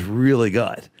that feels really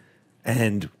good.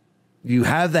 And you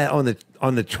have that on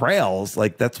the trails.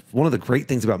 Like that's one of the great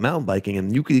things about mountain biking.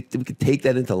 And we could take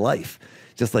that into life,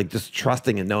 just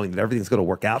trusting and knowing that everything's going to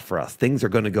work out for us. Things are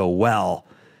going to go well.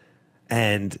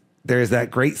 And there's that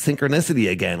great synchronicity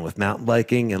again with mountain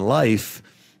biking and life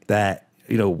that,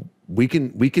 you know, we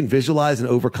can visualize and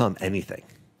overcome anything.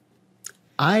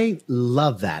 I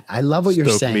love that. I love what you're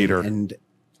saying. Meter. And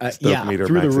Meter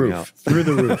through the roof, out. through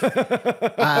the roof.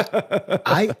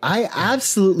 I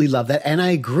absolutely love that. And I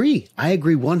agree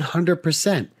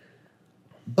 100%.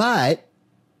 But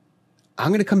I'm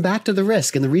going to come back to the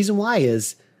risk. And the reason why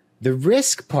is the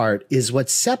risk part is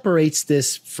what separates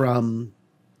this from.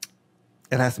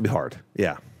 It has to be hard.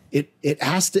 Yeah. It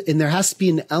has to, and there has to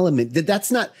be an element that's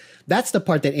the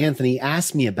part that Anthony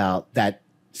asked me about that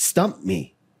stumped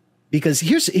me. Because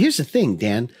here's the thing,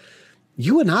 Dan.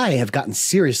 You and I have gotten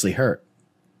seriously hurt.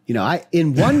 You know,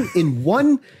 in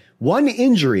one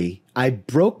injury, I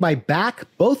broke my back,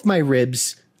 both my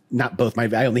ribs, not both my,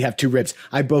 I only have 2 ribs.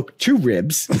 I broke 2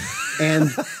 ribs and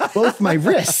both my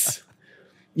wrists,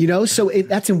 you know, so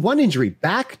that's in one injury,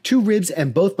 back, 2 ribs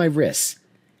and both my wrists.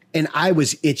 And I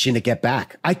was itching to get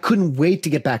back. I couldn't wait to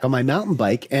get back on my mountain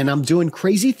bike, and I'm doing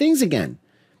crazy things again.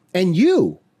 And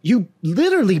you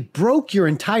literally broke your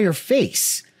entire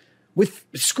face with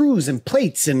screws and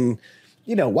plates and,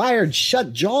 you know, wired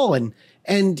shut jaw.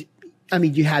 And I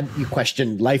mean, you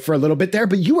questioned life for a little bit there,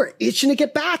 but you were itching to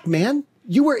get back, man.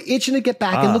 You were itching to get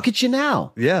back, and look at you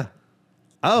now. Yeah.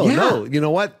 Oh, yeah. No, you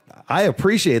know what? I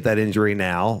appreciate that injury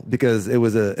now, because it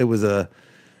was a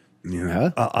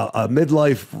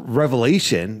midlife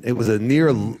revelation. It was a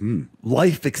near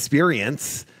life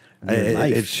experience.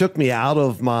 It shook me out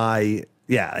of my,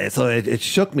 yeah, so it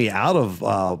shook me out of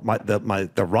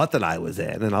the rut that I was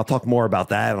in, and I'll talk more about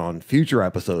that on future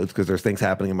episodes because there's things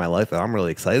happening in my life that I'm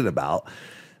really excited about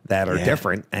that are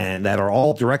different and that are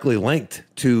all directly linked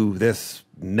to this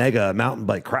mega mountain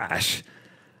bike crash.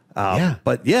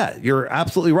 But yeah, you're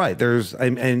absolutely right.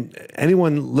 And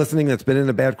anyone listening that's been in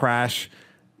a bad crash,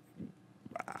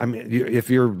 I mean, if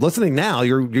you're listening now,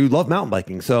 you love mountain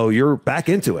biking, so you're back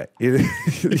into it.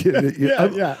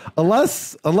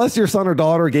 Unless your son or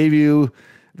daughter gave you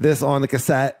this on the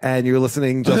cassette and you're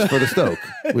listening just for the stoke,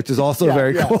 which is also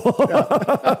very cool.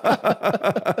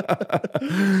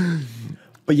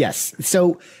 But yes,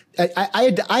 so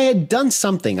I had done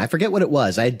something. I forget what it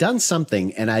was. I had done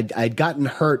something, and I'd gotten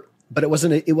hurt, but it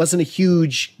wasn't a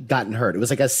huge gotten hurt. It was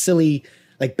like a silly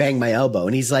like bang my elbow,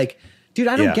 and he's like, dude,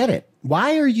 I don't get it.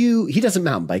 Why are you, he doesn't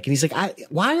mountain bike. And he's like,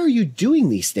 why are you doing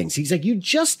these things? He's like, you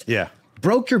just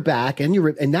broke your back and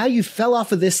now you fell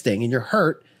off of this thing and you're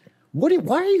hurt.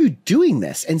 Why are you doing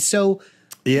this? And so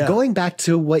going back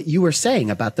to what you were saying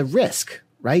about the risk,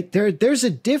 right? There's a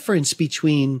difference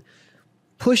between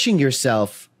pushing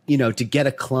yourself, to get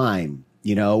a climb,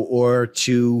 or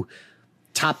to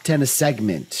top 10 a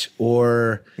segment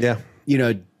or,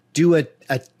 do a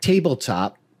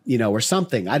tabletop, or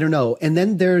something. I don't know. And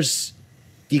then there's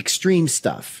the extreme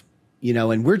stuff,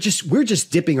 and we're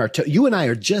just dipping our toe. You and I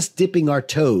are just dipping our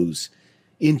toes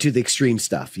into the extreme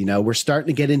stuff. We're starting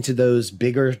to get into those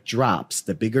bigger drops,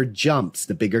 the bigger jumps,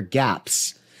 the bigger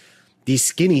gaps, these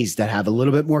skinnies that have a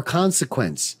little bit more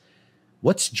consequence.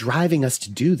 What's driving us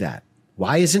to do that?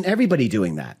 Why isn't everybody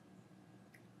doing that?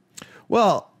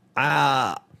 Well,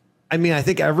 I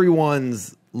think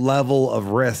everyone's level of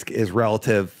risk is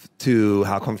relative to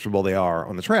how comfortable they are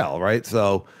on the trail, right?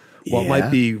 So what might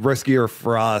be riskier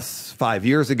for us 5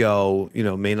 years ago,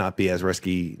 may not be as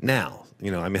risky now.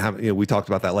 We talked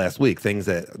about that last week. Things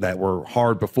that were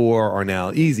hard before are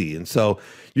now easy. And so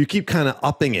you keep kind of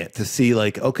upping it to see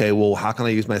like, okay, well, how can I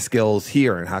use my skills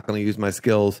here? And how can I use my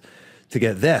skills to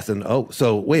get this? And,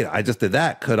 so wait, I just did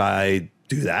that. Could I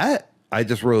do that? I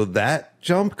just rode that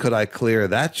jump. Could I clear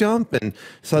that jump? And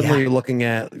suddenly you're looking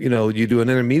at, you do an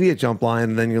intermediate jump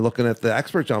line, and then you're looking at the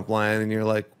expert jump line, and you're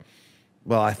like,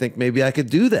 well, I think maybe I could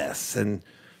do this. And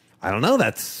I don't know.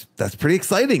 That's pretty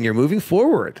exciting. You're moving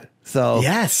forward. So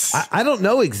yes, I don't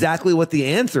know exactly what the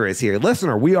answer is here.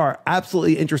 Listener, we are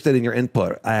absolutely interested in your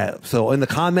input. So in the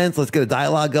comments, let's get a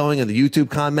dialogue going in the YouTube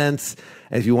comments.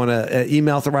 If you want to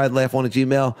email us at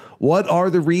rideLaugh1@gmail.com. What are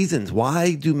the reasons?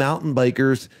 Why do mountain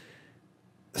bikers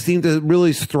seem to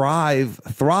really thrive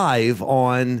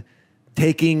on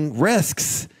taking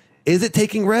risks? Is it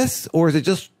taking risks, or is it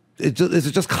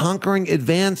just conquering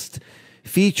advanced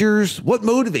features? What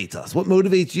motivates us? What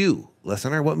motivates you,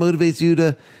 listener? What motivates you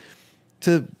to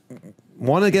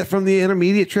want to get from the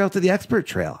intermediate trail to the expert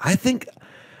trail? I think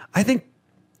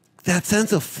that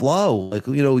sense of flow, like,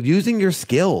 using your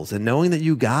skills and knowing that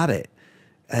you got it.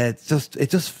 It just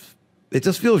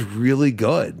feels really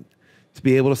good to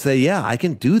be able to say, yeah, I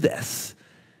can do this.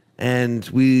 And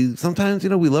we sometimes,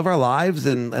 we live our lives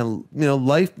and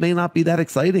life may not be that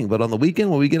exciting, but on the weekend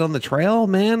when we get on the trail,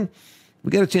 man, we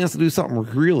get a chance to do something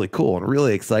really cool and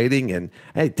really exciting. And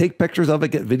hey, take pictures of it,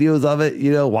 get videos of it,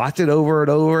 watch it over and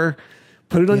over,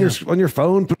 put it on your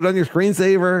phone, put it on your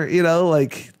screensaver,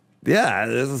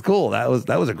 this is cool. That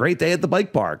was a great day at the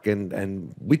bike park.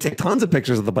 And we take tons of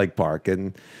pictures of the bike park.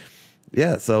 And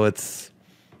so it's,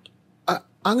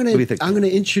 I'm gonna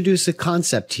introduce a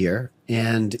concept here,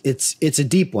 and it's a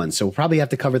deep one. So we'll probably have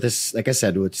to cover this. Like I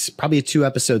said, it's probably a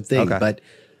 2-episode thing, but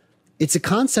it's a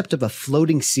concept of a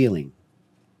floating ceiling.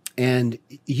 And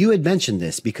you had mentioned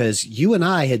this because you and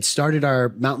I had started our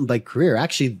mountain bike career.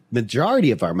 Actually,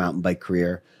 majority of our mountain bike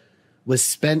career was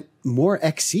spent more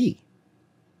XC.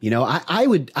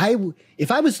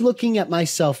 If I was looking at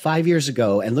myself 5 years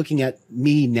ago and looking at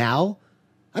me now,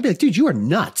 I'd be like, dude, you are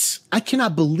nuts. I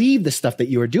cannot believe the stuff that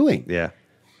you are doing. Yeah.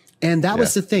 And that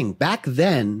was the thing. Back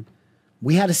then,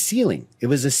 we had a ceiling. It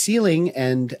was a ceiling,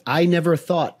 and I never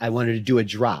thought I wanted to do a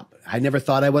drop. I never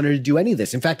thought I wanted to do any of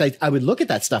this. In fact, I would look at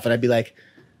that stuff and I'd be like,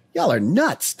 y'all are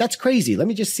nuts. That's crazy. Let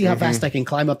me just see how fast I can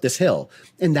climb up this hill.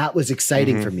 And that was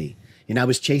exciting for me. And I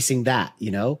was chasing that,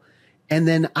 And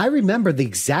then I remember the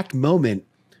exact moment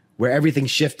where everything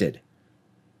shifted.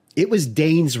 It was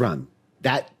Dane's Run.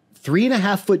 That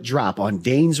 3.5-foot drop on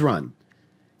Dane's Run.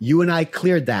 You and I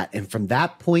cleared that. And from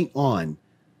that point on,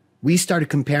 we started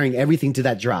comparing everything to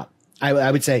that drop.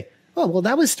 I would say, oh, well,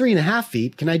 that was 3.5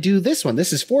 feet. Can I do this one?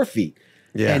 This is 4 feet.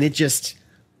 Yeah. And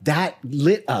that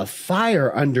lit a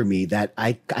fire under me that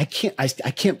I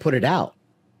can't put it out.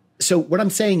 So what I'm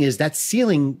saying is that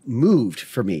ceiling moved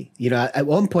for me. You know, at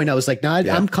one point I was like, no,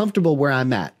 I'm comfortable where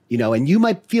I'm at, you know, and you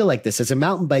might feel like this as a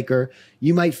mountain biker.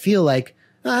 You might feel like,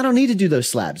 I don't need to do those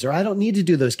slabs, or I don't need to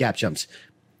do those gap jumps.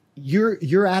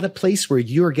 You're at a place where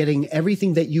you're getting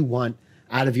everything that you want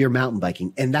out of your mountain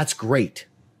biking. And that's great.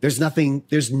 There's nothing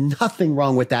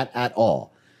wrong with that at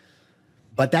all.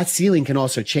 But that ceiling can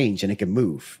also change and it can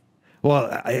move.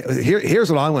 Well,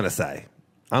 here's what I'm going to say.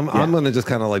 I'm going to just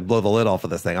kind of like blow the lid off of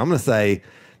this thing. I'm going to say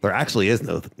there actually is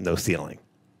no ceiling.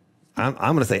 I'm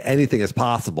going to say anything is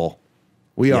possible.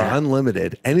 We are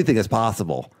unlimited. Anything is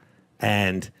possible.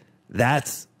 And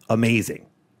that's amazing.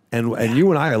 And you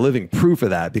and I are living proof of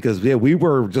that, because we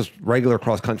were just regular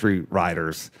cross country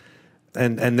riders.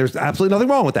 And there's absolutely nothing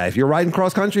wrong with that. If you're riding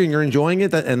cross country and you're enjoying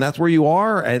it, and that's where you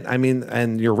are,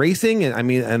 and you're racing,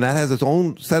 and that has its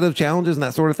own set of challenges and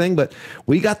that sort of thing. But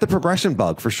we got the progression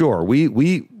bug for sure.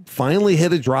 We finally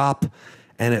hit a drop,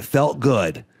 and it felt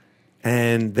good.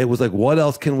 And it was like, what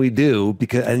else can we do?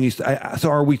 So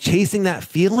are we chasing that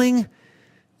feeling?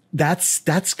 That's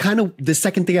kind of the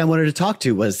second thing I wanted to talk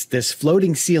to, was this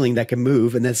floating ceiling that can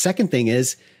move. And the second thing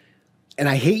is, and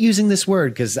I hate using this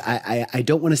word because I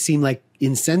don't want to seem like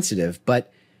insensitive,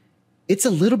 but it's a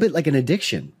little bit like an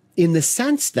addiction, in the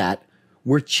sense that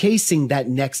we're chasing that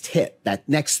next hit, that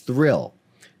next thrill.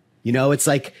 You know, it's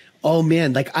like, oh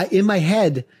man, like in my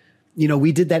head, you know,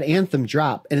 we did that anthem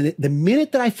drop. And the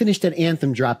minute that I finished that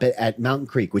anthem drop at Mountain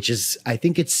Creek, which is, I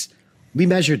think we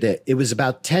measured it. It was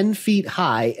about 10 feet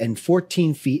high and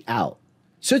 14 feet out.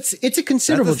 So it's a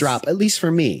considerable drop, at least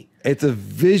for me. It's a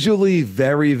visually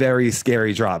very, very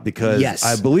scary drop, because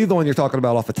I believe the one you're talking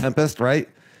about off of Tempest, right?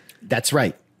 That's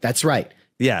right. That's right.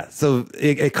 Yeah. So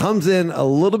it comes in a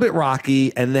little bit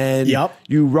rocky, and then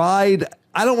you ride,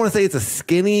 I don't want to say it's a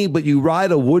skinny, but you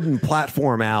ride a wooden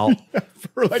platform out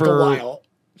for a while.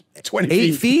 20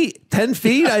 8 feet, 10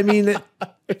 feet. I mean,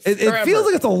 it feels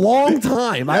like it's a long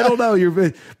time. I don't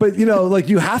know. But you know, like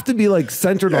you have to be like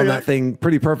centered on that thing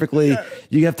pretty perfectly. Yeah.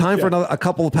 You have time for a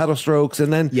couple of pedal strokes,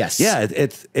 and then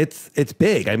it's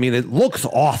big. I mean, it looks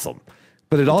awesome,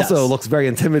 but it also looks very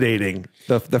intimidating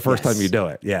the first time you do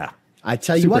it. Yeah. I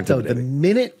tell you what, though, the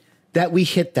minute that we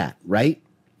hit that, right?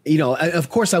 You know, of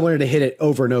course I wanted to hit it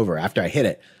over and over after I hit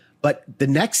it. But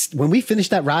when we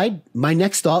finished that ride, my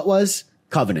next thought was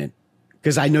Covenant,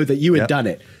 because I know that you had done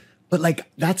it. But like,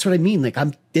 that's what I mean. Like,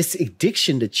 this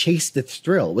addiction to chase the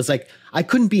thrill was like, I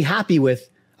couldn't be happy with,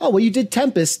 oh, well, you did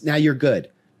Tempest, now you're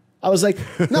good. I was like,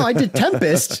 no, I did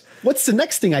Tempest. What's the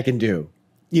next thing I can do?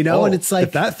 You know, and it's like,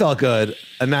 if that felt good,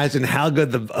 imagine how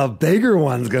good a bigger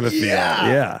one's gonna feel.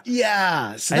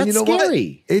 Yeah. So and that's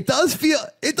scary. What? It does feel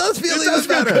even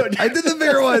better. Good. I did the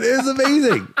bigger one. It's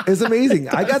amazing. It's amazing.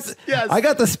 I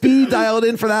got the speed dialed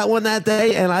in for that one that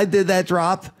day, and I did that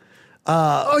drop.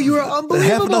 You were unbelievable.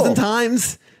 Half a dozen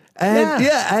times. And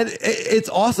and it's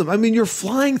awesome. I mean, you're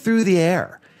flying through the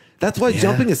air. That's why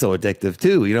jumping is so addictive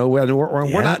too. You know,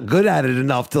 we're not good at it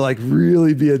enough to like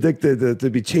really be addicted to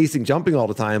be chasing jumping all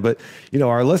the time. But you know,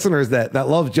 our listeners that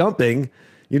love jumping,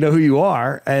 you know who you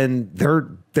are, and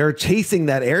they're chasing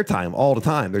that airtime all the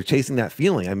time. They're chasing that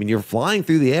feeling. I mean, you're flying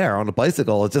through the air on a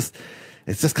bicycle. It's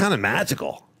just kind of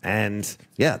magical. And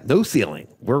no ceiling.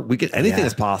 We get anything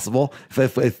is possible.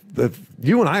 If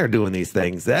you and I are doing these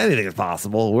things, anything is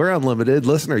possible. We're unlimited.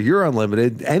 Listener, you're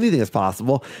unlimited. Anything is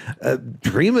possible.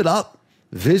 Dream it up,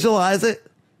 visualize it,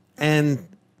 and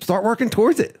start working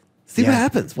towards it. See what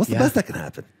happens. What's the best that can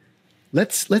happen?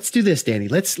 Let's do this, Danny.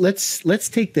 Let's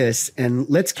take this and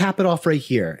let's cap it off right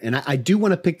here. And I do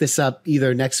want to pick this up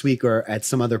either next week or at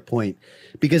some other point,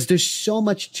 because there's so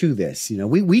much to this. You know,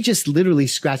 we just literally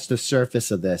scratched the surface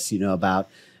of this, you know, about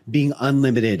being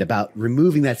unlimited, about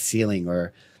removing that ceiling,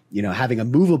 or, you know, having a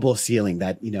movable ceiling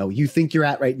that, you know, you think you're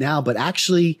at right now, but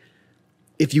actually,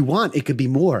 if you want, it could be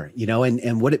more, you know,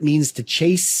 and what it means to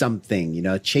chase something, you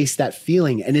know, chase that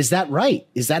feeling. And is that right?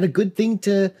 Is that a good thing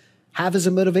to have as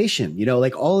a motivation? You know,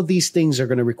 like all of these things are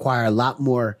going to require a lot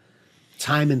more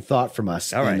time and thought from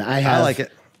us. All right. And I have like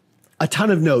it. A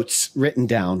ton of notes written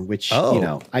down, which, you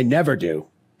know, I never do.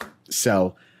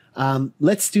 So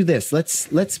let's do this.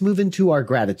 Let's move into our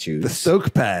gratitude. The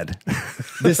stoke pad.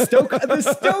 The stoke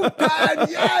pad.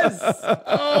 Yes.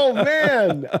 Oh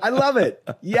man. I love it.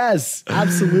 Yes,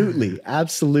 absolutely.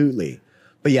 Absolutely.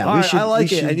 But yeah, I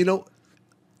like it. And you know,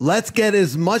 let's get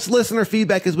as much listener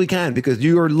feedback as we can, because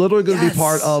you are literally going to be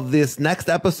part of this next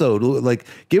episode. Like,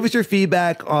 give us your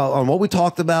feedback on what we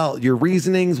talked about, your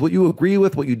reasonings, what you agree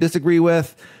with, what you disagree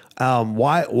with,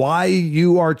 why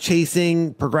you are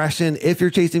chasing progression, if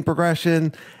you're chasing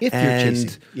progression, you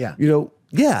know,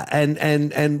 Yeah,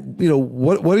 and you know,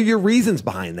 what are your reasons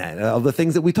behind that, of the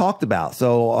things that we talked about?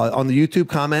 So on the YouTube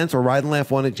comments or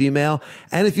rideandlaugh1@gmail.com.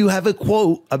 And if you have a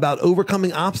quote about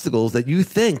overcoming obstacles that you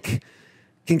think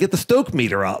can get the stoke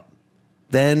meter up,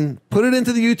 then put it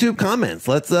into the YouTube comments.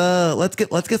 Let's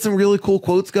get some really cool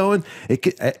quotes going.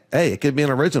 It could be an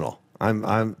original.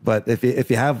 But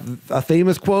if you have a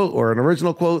famous quote or an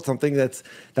original quote, something that's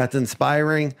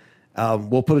inspiring,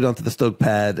 we'll put it onto the stoke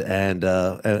pad, and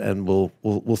we'll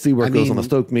see where it goes on the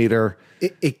stoke meter.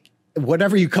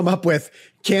 Whatever you come up with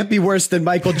can't be worse than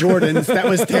Michael Jordan's. That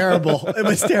was terrible. It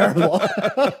was terrible.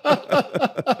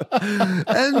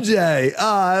 MJ,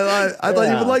 I thought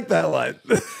you would like that one.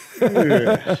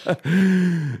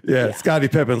 Yeah, Scottie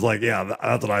Pippen's like, yeah,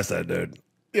 that's what I said, dude.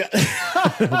 Yeah.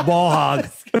 Ball hog.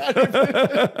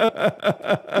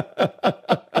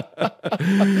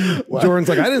 Jordan's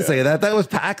like, I didn't say that. That was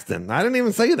Paxton. I didn't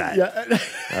even say that. Yeah.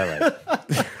 All right.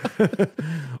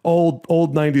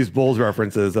 old 90s Bulls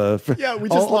references. Yeah, we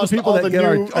just all the people that get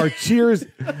our cheers.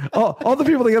 All the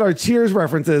people that get our cheers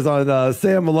references on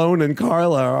Sam Malone and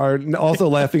Carla are also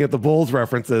laughing at the Bulls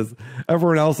references.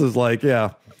 Everyone else is like,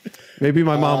 yeah. Maybe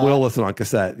my mom will listen on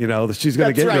cassette. You know, she's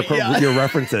going to get your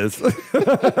references. Let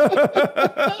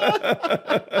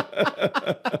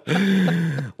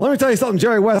me tell you something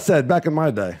Jerry West said back in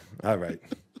my day. All right.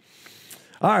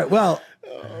 Well,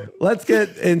 let's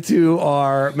get into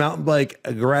our mountain bike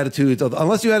gratitudes.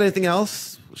 Unless you had anything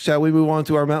else, shall we move on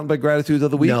to our mountain bike gratitudes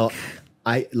of the week? No.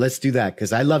 Let's do that,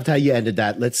 because I loved how you ended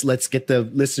that. Let's get the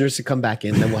listeners to come back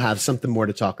in, then we'll have something more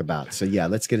to talk about. So yeah,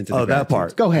 let's get into the that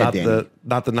part. Go ahead, Danny.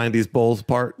 Not the 90s Bulls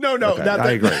part. No, okay,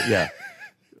 I agree. Yeah,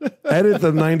 edit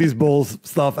the 90s Bulls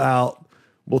stuff out.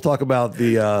 We'll talk about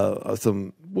the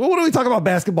some. What do we talk about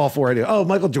basketball for anyway? Oh,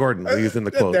 Michael Jordan. We used in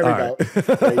the quote. There we go.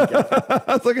 There you go.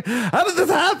 I was like, how did this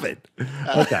happen?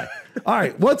 Okay. All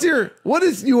right. What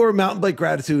is your mountain bike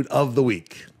gratitude of the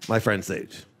week, my friend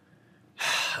Sage?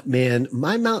 Man,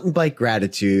 my mountain bike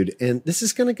gratitude, and this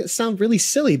is going to sound really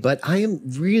silly, but I am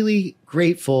really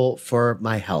grateful for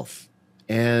my health.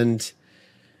 And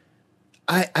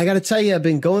I got to tell you, I've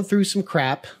been going through some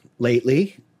crap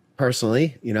lately,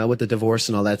 personally, you know, with the divorce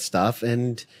and all that stuff.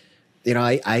 And, you know,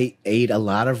 I ate a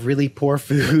lot of really poor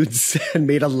foods and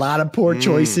made a lot of poor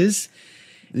choices.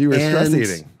 You were stress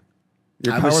eating.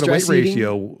 Your power to weight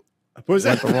ratio was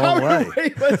went the wrong way.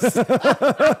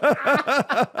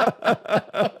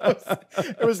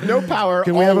 There was no power.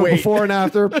 Can we have a before and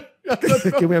after?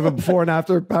 Can we have a before and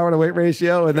after power to weight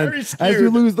ratio? And then as you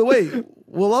lose the weight,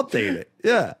 we'll update it.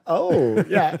 Yeah. Oh,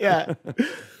 yeah.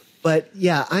 But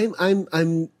yeah,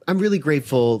 I'm really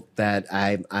grateful that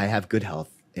I have good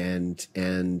health, and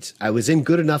I was in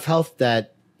good enough health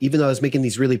that even though I was making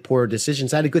these really poor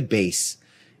decisions, I had a good base,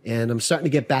 and I'm starting to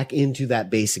get back into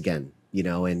that base again. You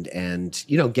know, and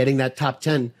you know, getting that top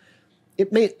 10,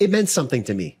 it meant something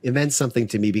to me. It meant something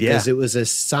to me because it was a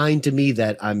sign to me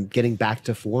that I'm getting back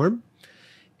to form.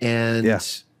 And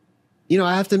you know,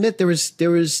 I have to admit there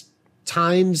was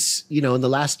times, you know, in the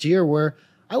last year where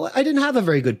I didn't have a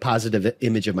very good positive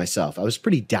image of myself. I was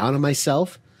pretty down on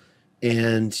myself,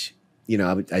 and you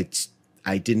know,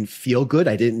 I didn't feel good.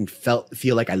 I didn't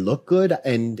feel like I looked good,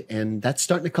 and that's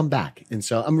starting to come back. And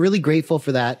so I'm really grateful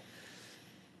for that.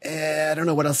 I don't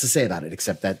know what else to say about it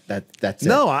except that's it.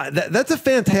 No, that's a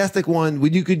fantastic one.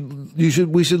 We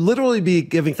should literally be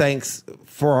giving thanks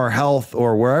for our health,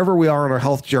 or wherever we are on our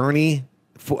health journey.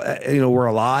 You know, we're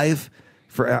alive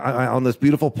on this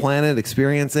beautiful planet,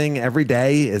 experiencing every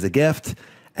day is a gift.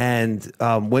 And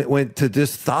when to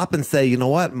just stop and say, you know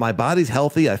what, my body's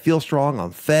healthy, I feel strong, I'm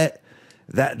fit.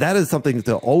 That is something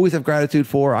to always have gratitude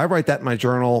for. I write that in my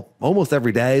journal almost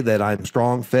every day, that I'm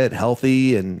strong, fit,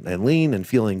 healthy, and lean and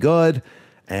feeling good.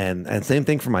 And same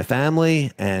thing for my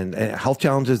family and health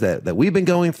challenges that we've been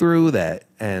going through.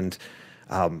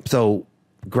 So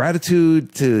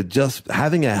gratitude to just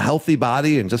having a healthy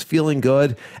body and just feeling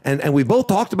good. And we both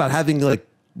talked about having like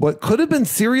what could have been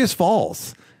serious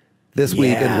falls this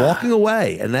week and walking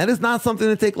away. And that is not something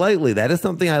to take lightly. That is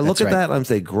something I look at that and I'm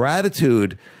saying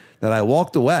gratitude that I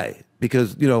walked away,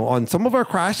 because, you know, on some of our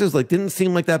crashes, like didn't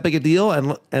seem like that big a deal.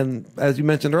 And as you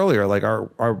mentioned earlier, like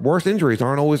our worst injuries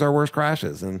aren't always our worst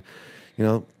crashes. And, you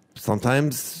know,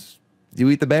 sometimes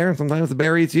you eat the bear and sometimes the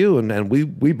bear eats you. And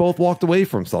we both walked away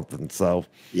from something. So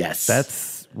yes,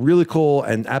 that's really cool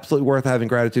and absolutely worth having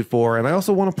gratitude for. And I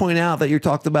also want to point out that you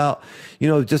talked about, you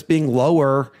know, just being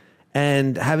lower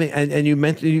and having, and you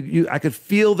mentioned I could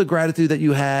feel the gratitude that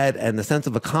you had and the sense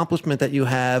of accomplishment that you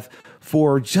have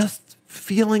for just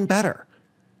feeling better,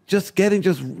 just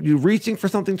you reaching for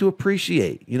something to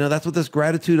appreciate. You know, that's what this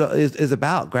gratitude is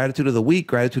about. Gratitude of the week,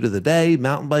 gratitude of the day,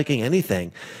 mountain biking,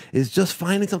 anything is just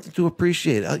finding something to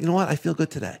appreciate. You know what? I feel good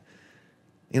today.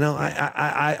 You know,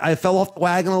 I fell off the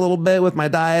wagon a little bit with my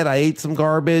diet. I ate some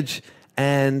garbage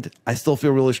and I still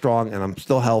feel really strong and I'm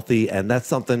still healthy. And that's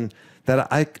something that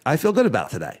I feel good about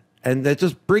today. And that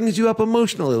just brings you up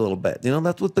emotionally a little bit. You know,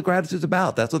 that's what the gratitude's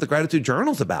about. That's what the gratitude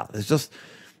journal's about. It's just,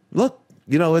 look,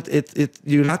 you know,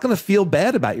 you're not going to feel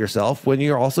bad about yourself when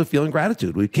you're also feeling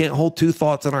gratitude. We can't hold two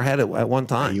thoughts in our head at one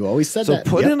time. You always said that.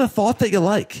 So put in a thought that you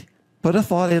like. Put a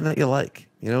thought in that you like.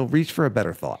 You know, reach for a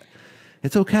better thought.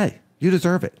 It's okay. You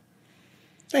deserve it.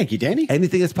 Thank you, Danny.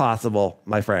 Anything is possible,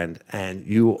 my friend, and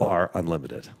you are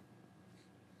unlimited.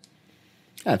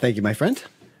 Thank you, my friend.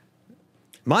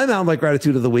 My mountain bike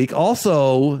gratitude of the week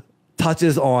also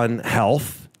touches on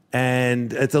health,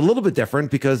 and it's a little bit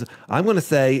different because I'm going to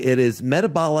say it is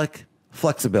metabolic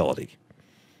flexibility.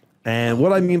 And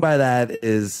what I mean by that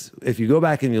is if you go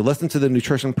back and you listen to the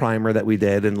nutrition primer that we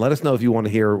did, and let us know if you want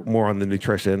to hear more on the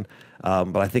nutrition.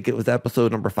 But I think it was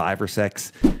episode number 5 or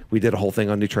 6. We did a whole thing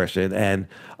on nutrition. And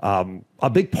a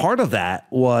big part of that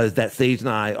was that Sage and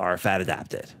I are fat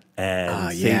adapted.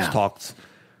 And Sage talked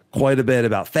quite a bit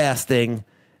about fasting.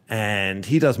 And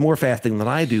he does more fasting than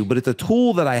I do, but it's a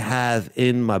tool that I have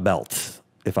in my belt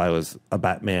if I was a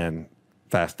Batman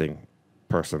fasting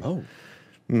person.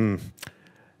 Oh.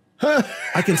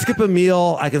 I can skip a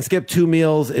meal. I can skip 2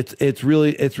 meals. It's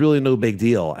really no big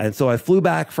deal. And so I flew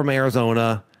back from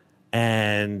Arizona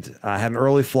and I had an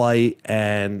early flight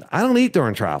and I don't eat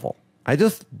during travel. I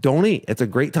just don't eat. It's a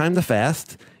great time to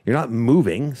fast. You're not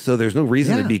moving, so there's no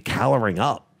reason to be caloring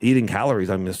up, eating calories.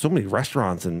 I mean, there's so many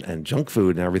restaurants and junk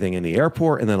food and everything in the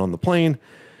airport and then on the plane.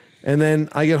 And then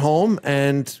I get home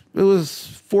and it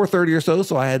was 4:30 or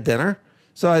so I had dinner.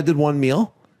 So I did 1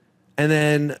 meal. And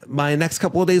then my next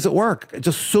couple of days at work,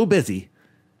 just so busy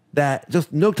that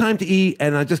just no time to eat.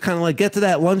 And I just kind of like get to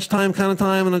that lunchtime kind of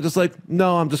time. And I'm just like,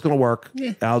 no, I'm just going to work.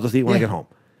 Yeah. I'll just eat when I get home.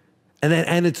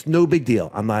 And it's no big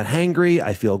deal. I'm not hangry.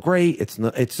 I feel great. It's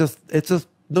just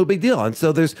no big deal. And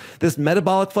so there's this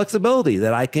metabolic flexibility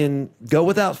that I can go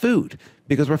without food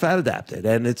because we're fat adapted.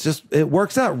 And it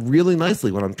works out really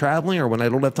nicely when I'm traveling or when I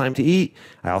don't have time to eat.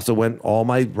 I also went all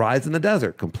my rides in the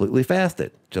desert, completely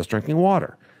fasted, just drinking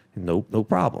water. No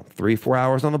problem. 3-4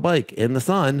 hours on the bike in the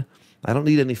sun. I don't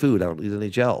need any food. I don't need any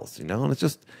gels, you know, and it's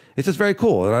just very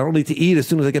cool. And I don't need to eat as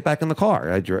soon as I get back in the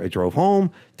car. I drove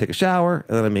home, take a shower,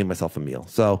 and then I made myself a meal.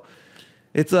 So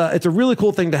it's a really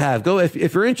cool thing to have. Go if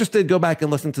you're interested, go back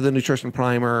and listen to the nutrition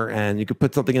primer, and you could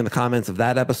put something in the comments of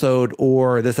that episode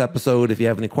or this episode if you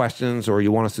have any questions or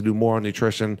you want us to do more on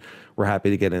nutrition. We're happy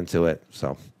to get into it.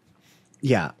 So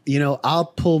yeah, you know, I'll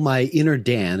pull my inner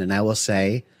Dan and I will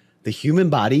say the human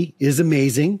body is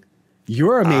amazing.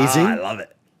 You're amazing. I love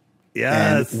it.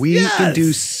 Yes. And we can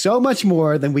do so much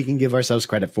more than we can give ourselves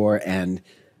credit for. And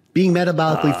being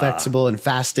metabolically flexible and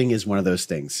fasting is one of those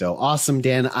things. So awesome,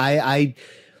 Dan. I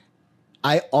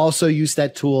also use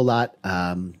that tool a lot.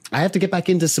 I have to get back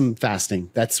into some fasting.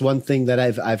 That's one thing that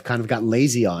I've kind of gotten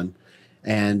lazy on.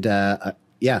 And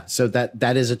so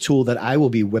that is a tool that I will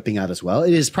be whipping out as well.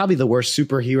 It is probably the worst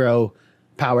superhero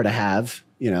power to have,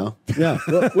 you know. Yeah.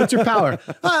 What's your power?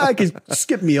 I can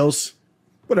skip meals,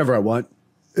 whatever I want.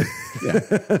 Yeah.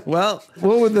 Well,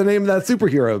 what would the name of that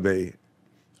superhero be?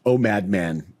 Oh,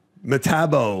 Madman.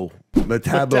 Metabo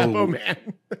Man.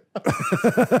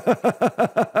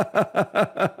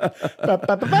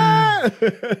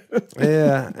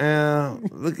 Yeah.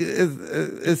 Look,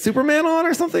 is Superman on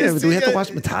or something? Do we have to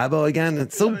watch Metabo again?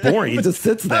 It's so boring. He just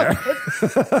sits there.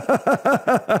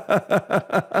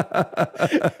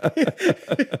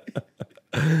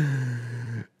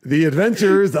 The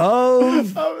Adventures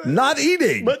of Not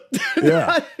Eating.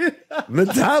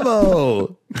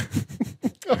 Metabo.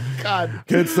 Oh, God.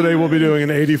 Kids, today we'll be doing an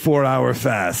 84-hour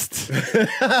fast.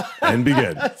 And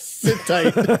begin. Sit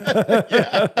tight.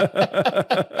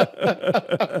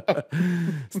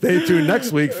 Stay tuned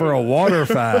next week for a water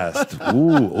fast.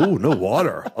 Ooh, no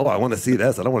water. Oh, I want to see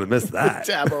this. I don't want to miss that.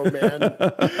 Tabo,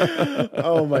 man.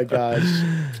 Oh, my gosh.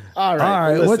 All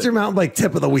right. Well, what's your mountain bike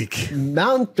tip of the week?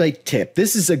 Mountain bike tip.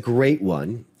 This is a great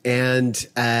one. And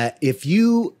if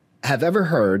you have ever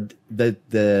heard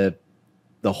the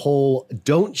whole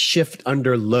don't shift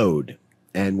under load.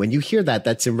 And when you hear that,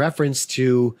 that's in reference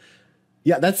to,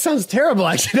 yeah, that sounds terrible,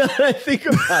 actually, now that I think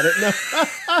about it.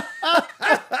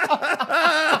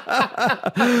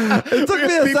 It took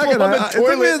me a second.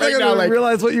 To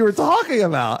realize what you were talking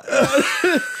about.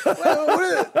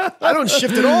 I don't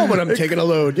shift at all when I'm taking a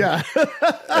load. Yeah.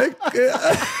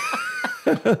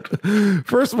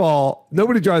 First of all,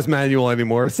 nobody drives manual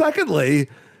anymore. Secondly,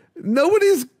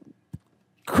 nobody's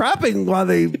crapping while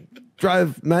they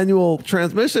drive manual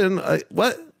transmission.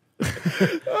 What?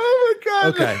 Oh my God.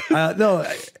 Okay. No,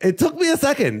 it took me a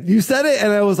second. You said it,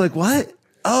 and I was like, "What?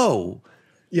 Oh,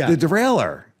 Yeah. the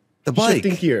derailleur, the bike,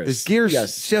 Shifting gears. the gears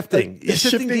Yes. shifting,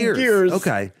 Shifting gears.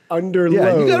 Okay, Under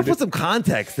yeah, load. you got to put some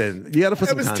context in. You got to put That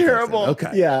some was context terrible. in.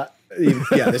 Okay, Yeah.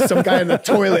 Yeah. There's some guy in the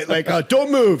toilet like,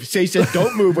 don't move. Say said,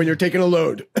 don't move when you're taking a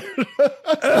load.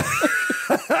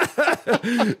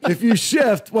 If you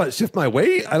shift, what? Shift my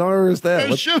weight? I don't understand.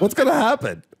 What's going to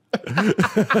happen?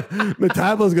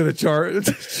 Metabo's going to charge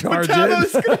in.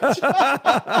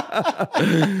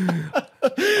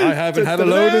 I haven't had a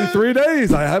load in 3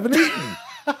 days. I haven't eaten.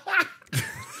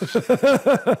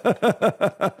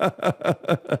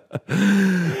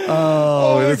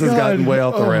 This has gotten way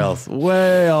off the rails.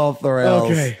 Way off the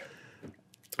rails. Okay.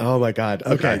 Oh my God.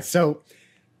 Okay. So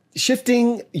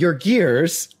shifting your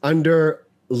gears under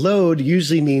load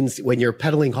usually means when you're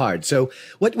pedaling hard. So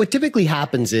what typically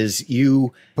happens is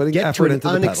you Putting get to effort an into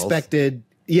the pedals. unexpected,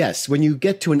 yes, when you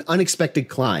get to an unexpected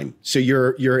climb. So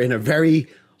you're in a very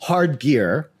hard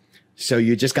gear. So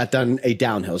you just got done a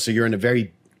downhill. So you're in a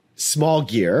very small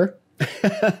gear,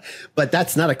 but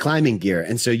that's not a climbing gear.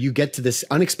 And so you get to this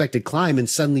unexpected climb and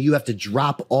suddenly you have to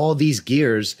drop all these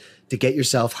gears to get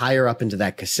yourself higher up into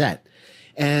that cassette.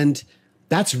 And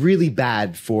that's really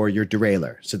bad for your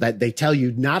derailleur. So that they tell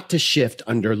you not to shift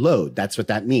under load. That's what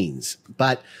that means.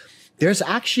 But there's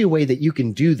actually a way that you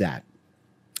can do that.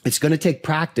 It's going to take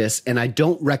practice, and I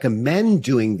don't recommend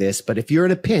doing this, but if you're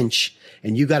in a pinch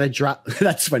and you got to drop,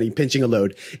 that's funny, pinching a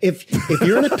load. If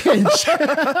you're in a pinch,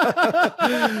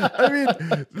 I mean,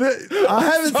 I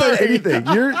haven't said anything.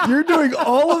 You're doing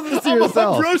all of this to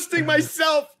yourself. I'm roasting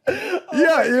myself.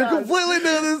 Yeah, you're completely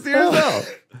doing this to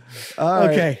yourself. All right,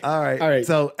 Okay. All right. All right.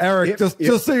 So, Eric, just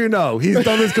so you know, he's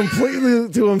done this completely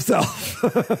to himself.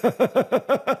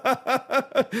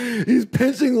 He's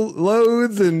pinching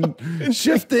loads and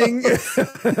shifting.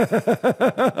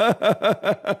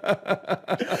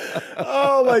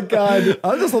 Oh my God.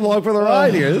 I'm just along for the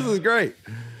ride here. This is great.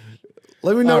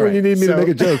 Let me know All when you right, need me to so- make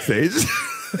a joke, Sage.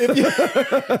 Please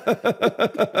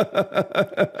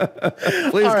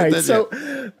All right. continue. So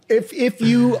if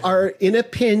you are in a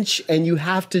pinch and you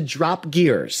have to drop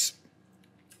gears,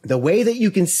 the way that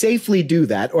you can safely do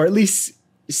that, or at least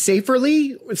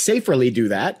saferly do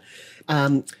that,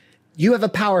 you have a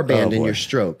power band in boy. your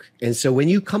stroke. And so when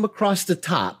you come across the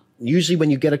top, usually when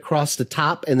you get across the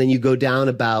top and then you go down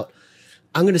about,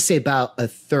 I'm going to say about a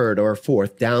third or a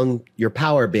fourth down your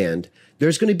power band,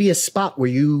 there's going to be a spot where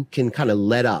you can kind of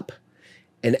let up.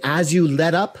 And as you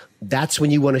let up, that's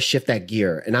when you want to shift that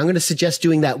gear. And I'm going to suggest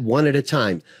doing that one at a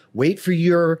time. Wait for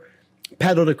your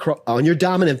pedal to on your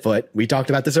dominant foot. We talked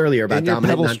about this earlier about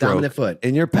dominant, not dominant foot.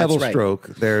 In your pedal That's right. stroke,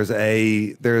 there's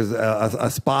a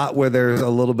spot where there's a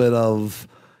little bit of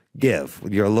give.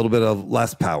 You're a little bit of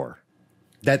less power.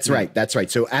 That's right. That's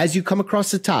right. So as you come across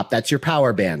the top, that's your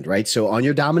power band, right? So on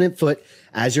your dominant foot,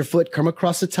 as your foot come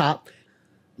across the top,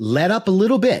 let up a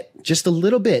little bit, just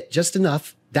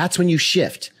enough. That's when you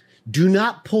shift. Do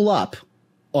not pull up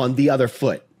on the other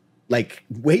foot. Like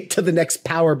wait till the next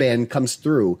power band comes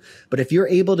through. But if you're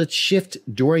able to shift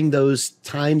during those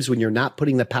times when you're not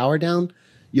putting the power down,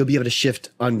 you'll be able to shift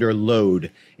under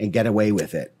load and get away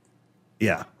with it.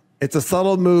 Yeah. It's a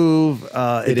subtle move.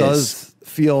 It does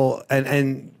feel,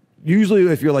 and usually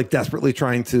if you're like desperately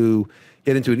trying to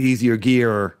get into an easier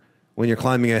gear when you're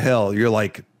climbing a hill,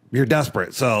 you're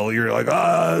desperate. So you're like,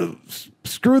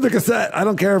 screw the cassette. I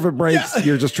don't care if it breaks. Yeah.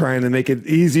 You're just trying to make it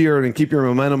easier and keep your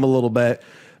momentum a little bit.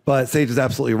 But Sage is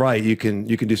absolutely right. You can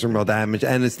do some real damage,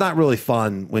 and it's not really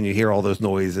fun when you hear all those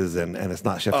noises and it's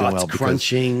not shifting well. It's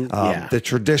crunching. The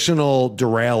traditional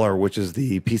derailleur, which is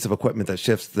the piece of equipment that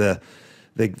shifts the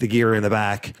gear in the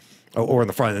back or in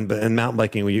the front, and in mountain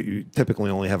biking, you typically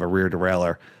only have a rear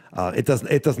derailleur. It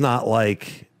does not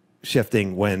like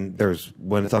shifting when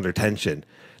it's under tension.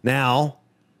 Now,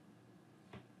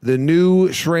 the new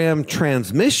SRAM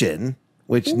transmission,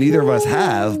 which neither of us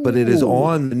have, but it is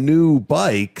on the new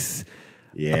bikes,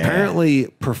 apparently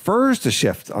prefers to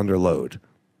shift under load.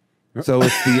 So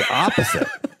it's the opposite.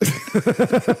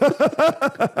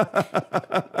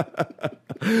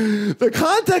 The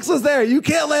context was there. You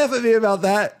can't laugh at me about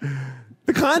that.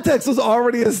 The context was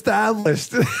already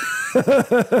established.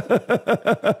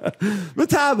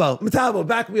 Metabo,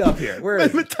 back me up here. Where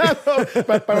is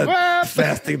Metabo?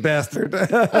 Fasting bastard.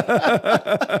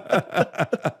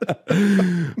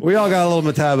 We all got a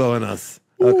little Metabo in us.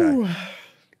 Okay.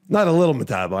 Not a little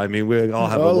Metabo. I mean, we all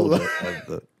have a little bit of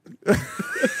the All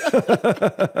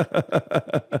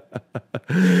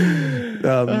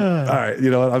right,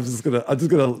 you know what? I'm just gonna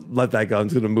let that go. I'm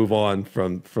just gonna move on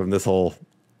from this whole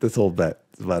bet.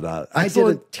 But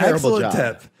excellent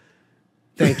tip.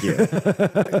 Thank you.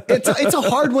 It's a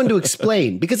hard one to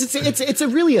explain because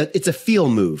it's a feel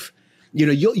move. You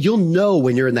know, you'll know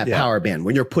when you're in that power band,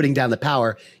 when you're putting down the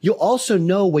power. You'll also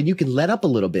know when you can let up a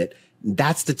little bit.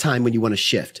 That's the time when you want to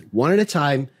shift one at a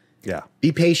time. Yeah.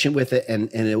 Be patient with it, and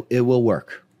it will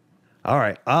work. All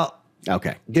right.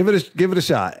 Okay. Give it a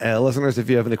shot. Listeners, if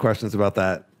you have any questions about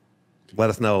that, let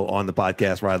us know on the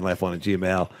podcast, Ride and Laugh On at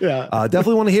Gmail. Yeah.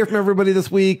 Definitely want to hear from everybody this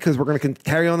week because we're going to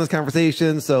carry on this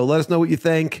conversation. So let us know what you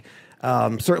think.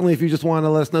 Certainly, if you just want to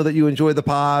let us know that you enjoyed the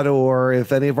pod, or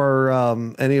if any of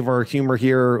our humor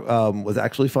here was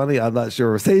actually funny, I'm not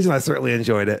sure. Sage and I certainly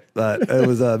enjoyed it, but it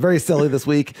was very silly this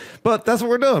week. But that's what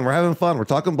we're doing. We're having fun. We're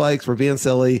talking bikes. We're being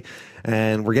silly,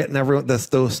 and we're getting everyone the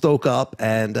stoke up,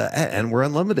 and we're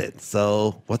unlimited.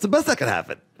 So what's the best that could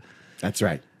happen? That's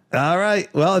right. All right.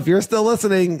 Well, if you're still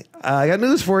listening, I got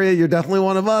news for you. You're definitely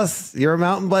one of us. You're a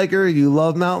mountain biker. You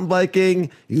love mountain biking.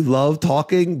 You love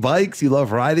talking bikes. You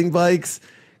love riding bikes.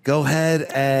 Go ahead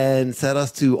and set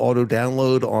us to auto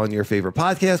download on your favorite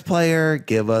podcast player.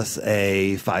 Give us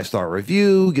a 5-star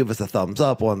review. Give us a thumbs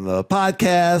up on the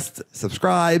podcast.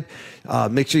 Subscribe.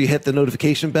 Make sure you hit the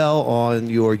notification bell on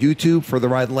your YouTube for the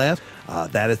Ride and Laugh.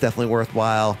 That is definitely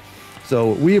worthwhile.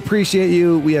 So we appreciate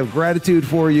you. We have gratitude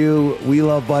for you. We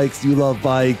love bikes. You love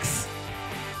bikes.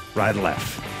 Ride and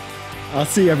laugh. I'll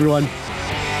see you, everyone.